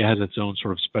CDA has its own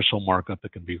sort of special markup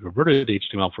that can be converted to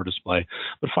HTML for display,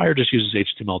 but FHIR just uses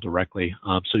HTML directly.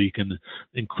 So you can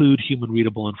include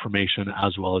human-readable information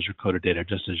as well as your coded data,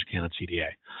 just as you can in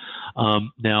CDA.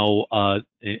 Now,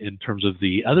 in terms of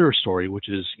the other story, which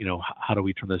is, how do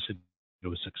we turn this into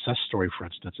a success story, for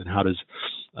instance, and how does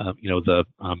the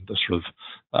sort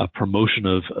of promotion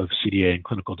of CDA and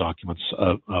clinical documents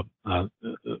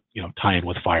tie in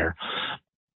with FHIR?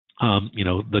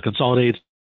 The consolidated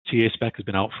CDA spec has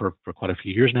been out for quite a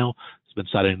few years now. It's been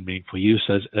cited in meaningful use,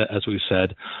 as we've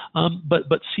said.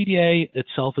 But CDA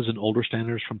itself is an older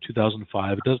standard from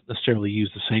 2005. It doesn't necessarily use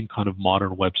the same kind of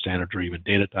modern web standards or even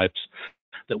data types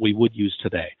that we would use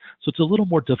today. So it's a little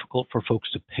more difficult for folks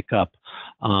to pick up,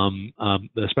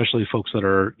 especially folks that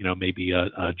are, maybe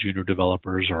junior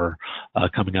developers or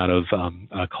coming out of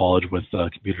college with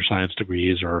computer science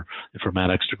degrees or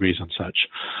informatics degrees and such.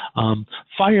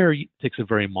 FHIR takes a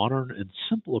very modern and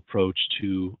simple approach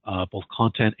to both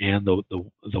content and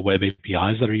the web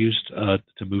APIs that are used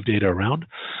to move data around.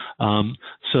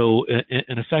 So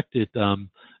in effect, it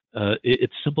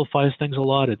simplifies things a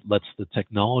lot. It lets the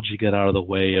technology get out of the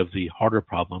way of the harder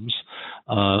problems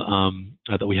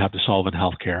that we have to solve in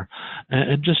healthcare,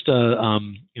 and just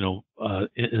in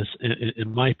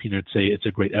my opinion, it's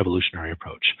a great evolutionary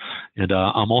approach. And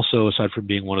I'm also, aside from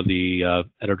being one of the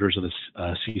editors of the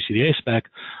CCDA spec,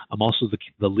 I'm also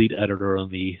the lead editor on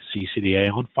the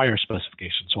CCDA on FHIR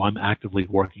specification. So I'm actively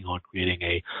working on creating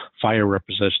a FHIR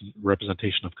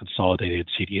representation of consolidated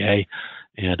CDA,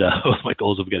 and with my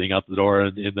goals of getting out the door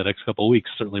in the next couple of weeks,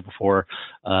 certainly before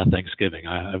Thanksgiving.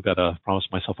 I've got to promise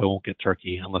myself I won't get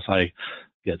turkey unless I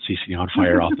get CCDA on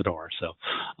FHIR off the door. So,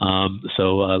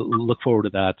 look forward to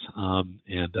that,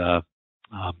 and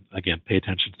again, pay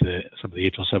attention to some of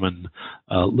the HL7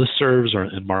 listservs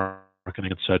and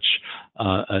marketing and such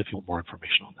if you want more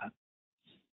information on that.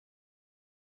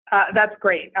 That's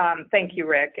great. Thank you,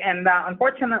 Rick. And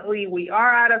unfortunately, we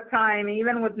are out of time.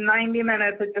 Even with 90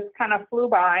 minutes, it just kind of flew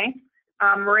by.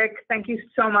 Rick, thank you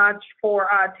so much for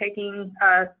taking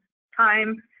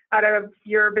time out of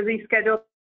your busy schedule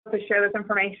to share this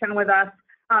information with us.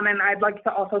 And I'd like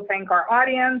to also thank our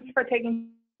audience for taking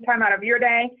time out of your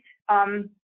day.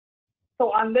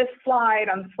 So on this slide,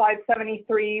 on slide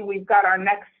 73, we've got our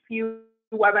next few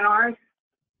webinars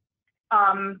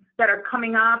that are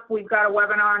coming up. We've got a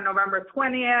webinar on November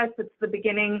 20th. It's the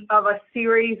beginning of a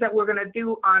series that we're going to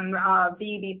do on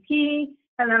VBP.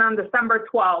 And then on December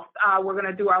 12th, we're going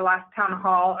to do our last town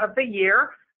hall of the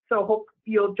year. So hope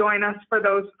you'll join us for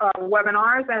those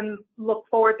webinars, and look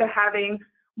forward to having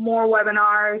more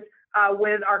webinars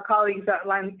with our colleagues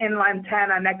in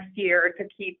Lantana next year to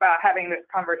keep having this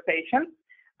conversation.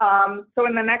 So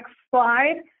in the next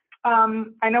slide,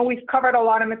 I know we've covered a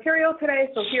lot of material today,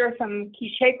 so here are some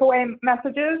key takeaway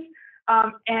messages.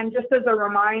 And just as a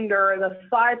reminder, the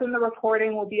slides and the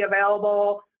recording will be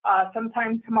available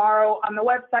sometime tomorrow on the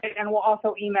website, and we'll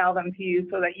also email them to you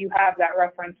so that you have that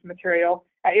reference material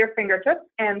at your fingertips.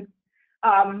 And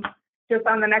just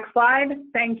on the next slide,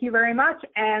 thank you very much.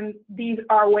 And these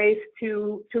are ways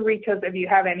to reach us if you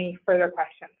have any further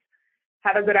questions.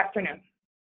 Have a good afternoon.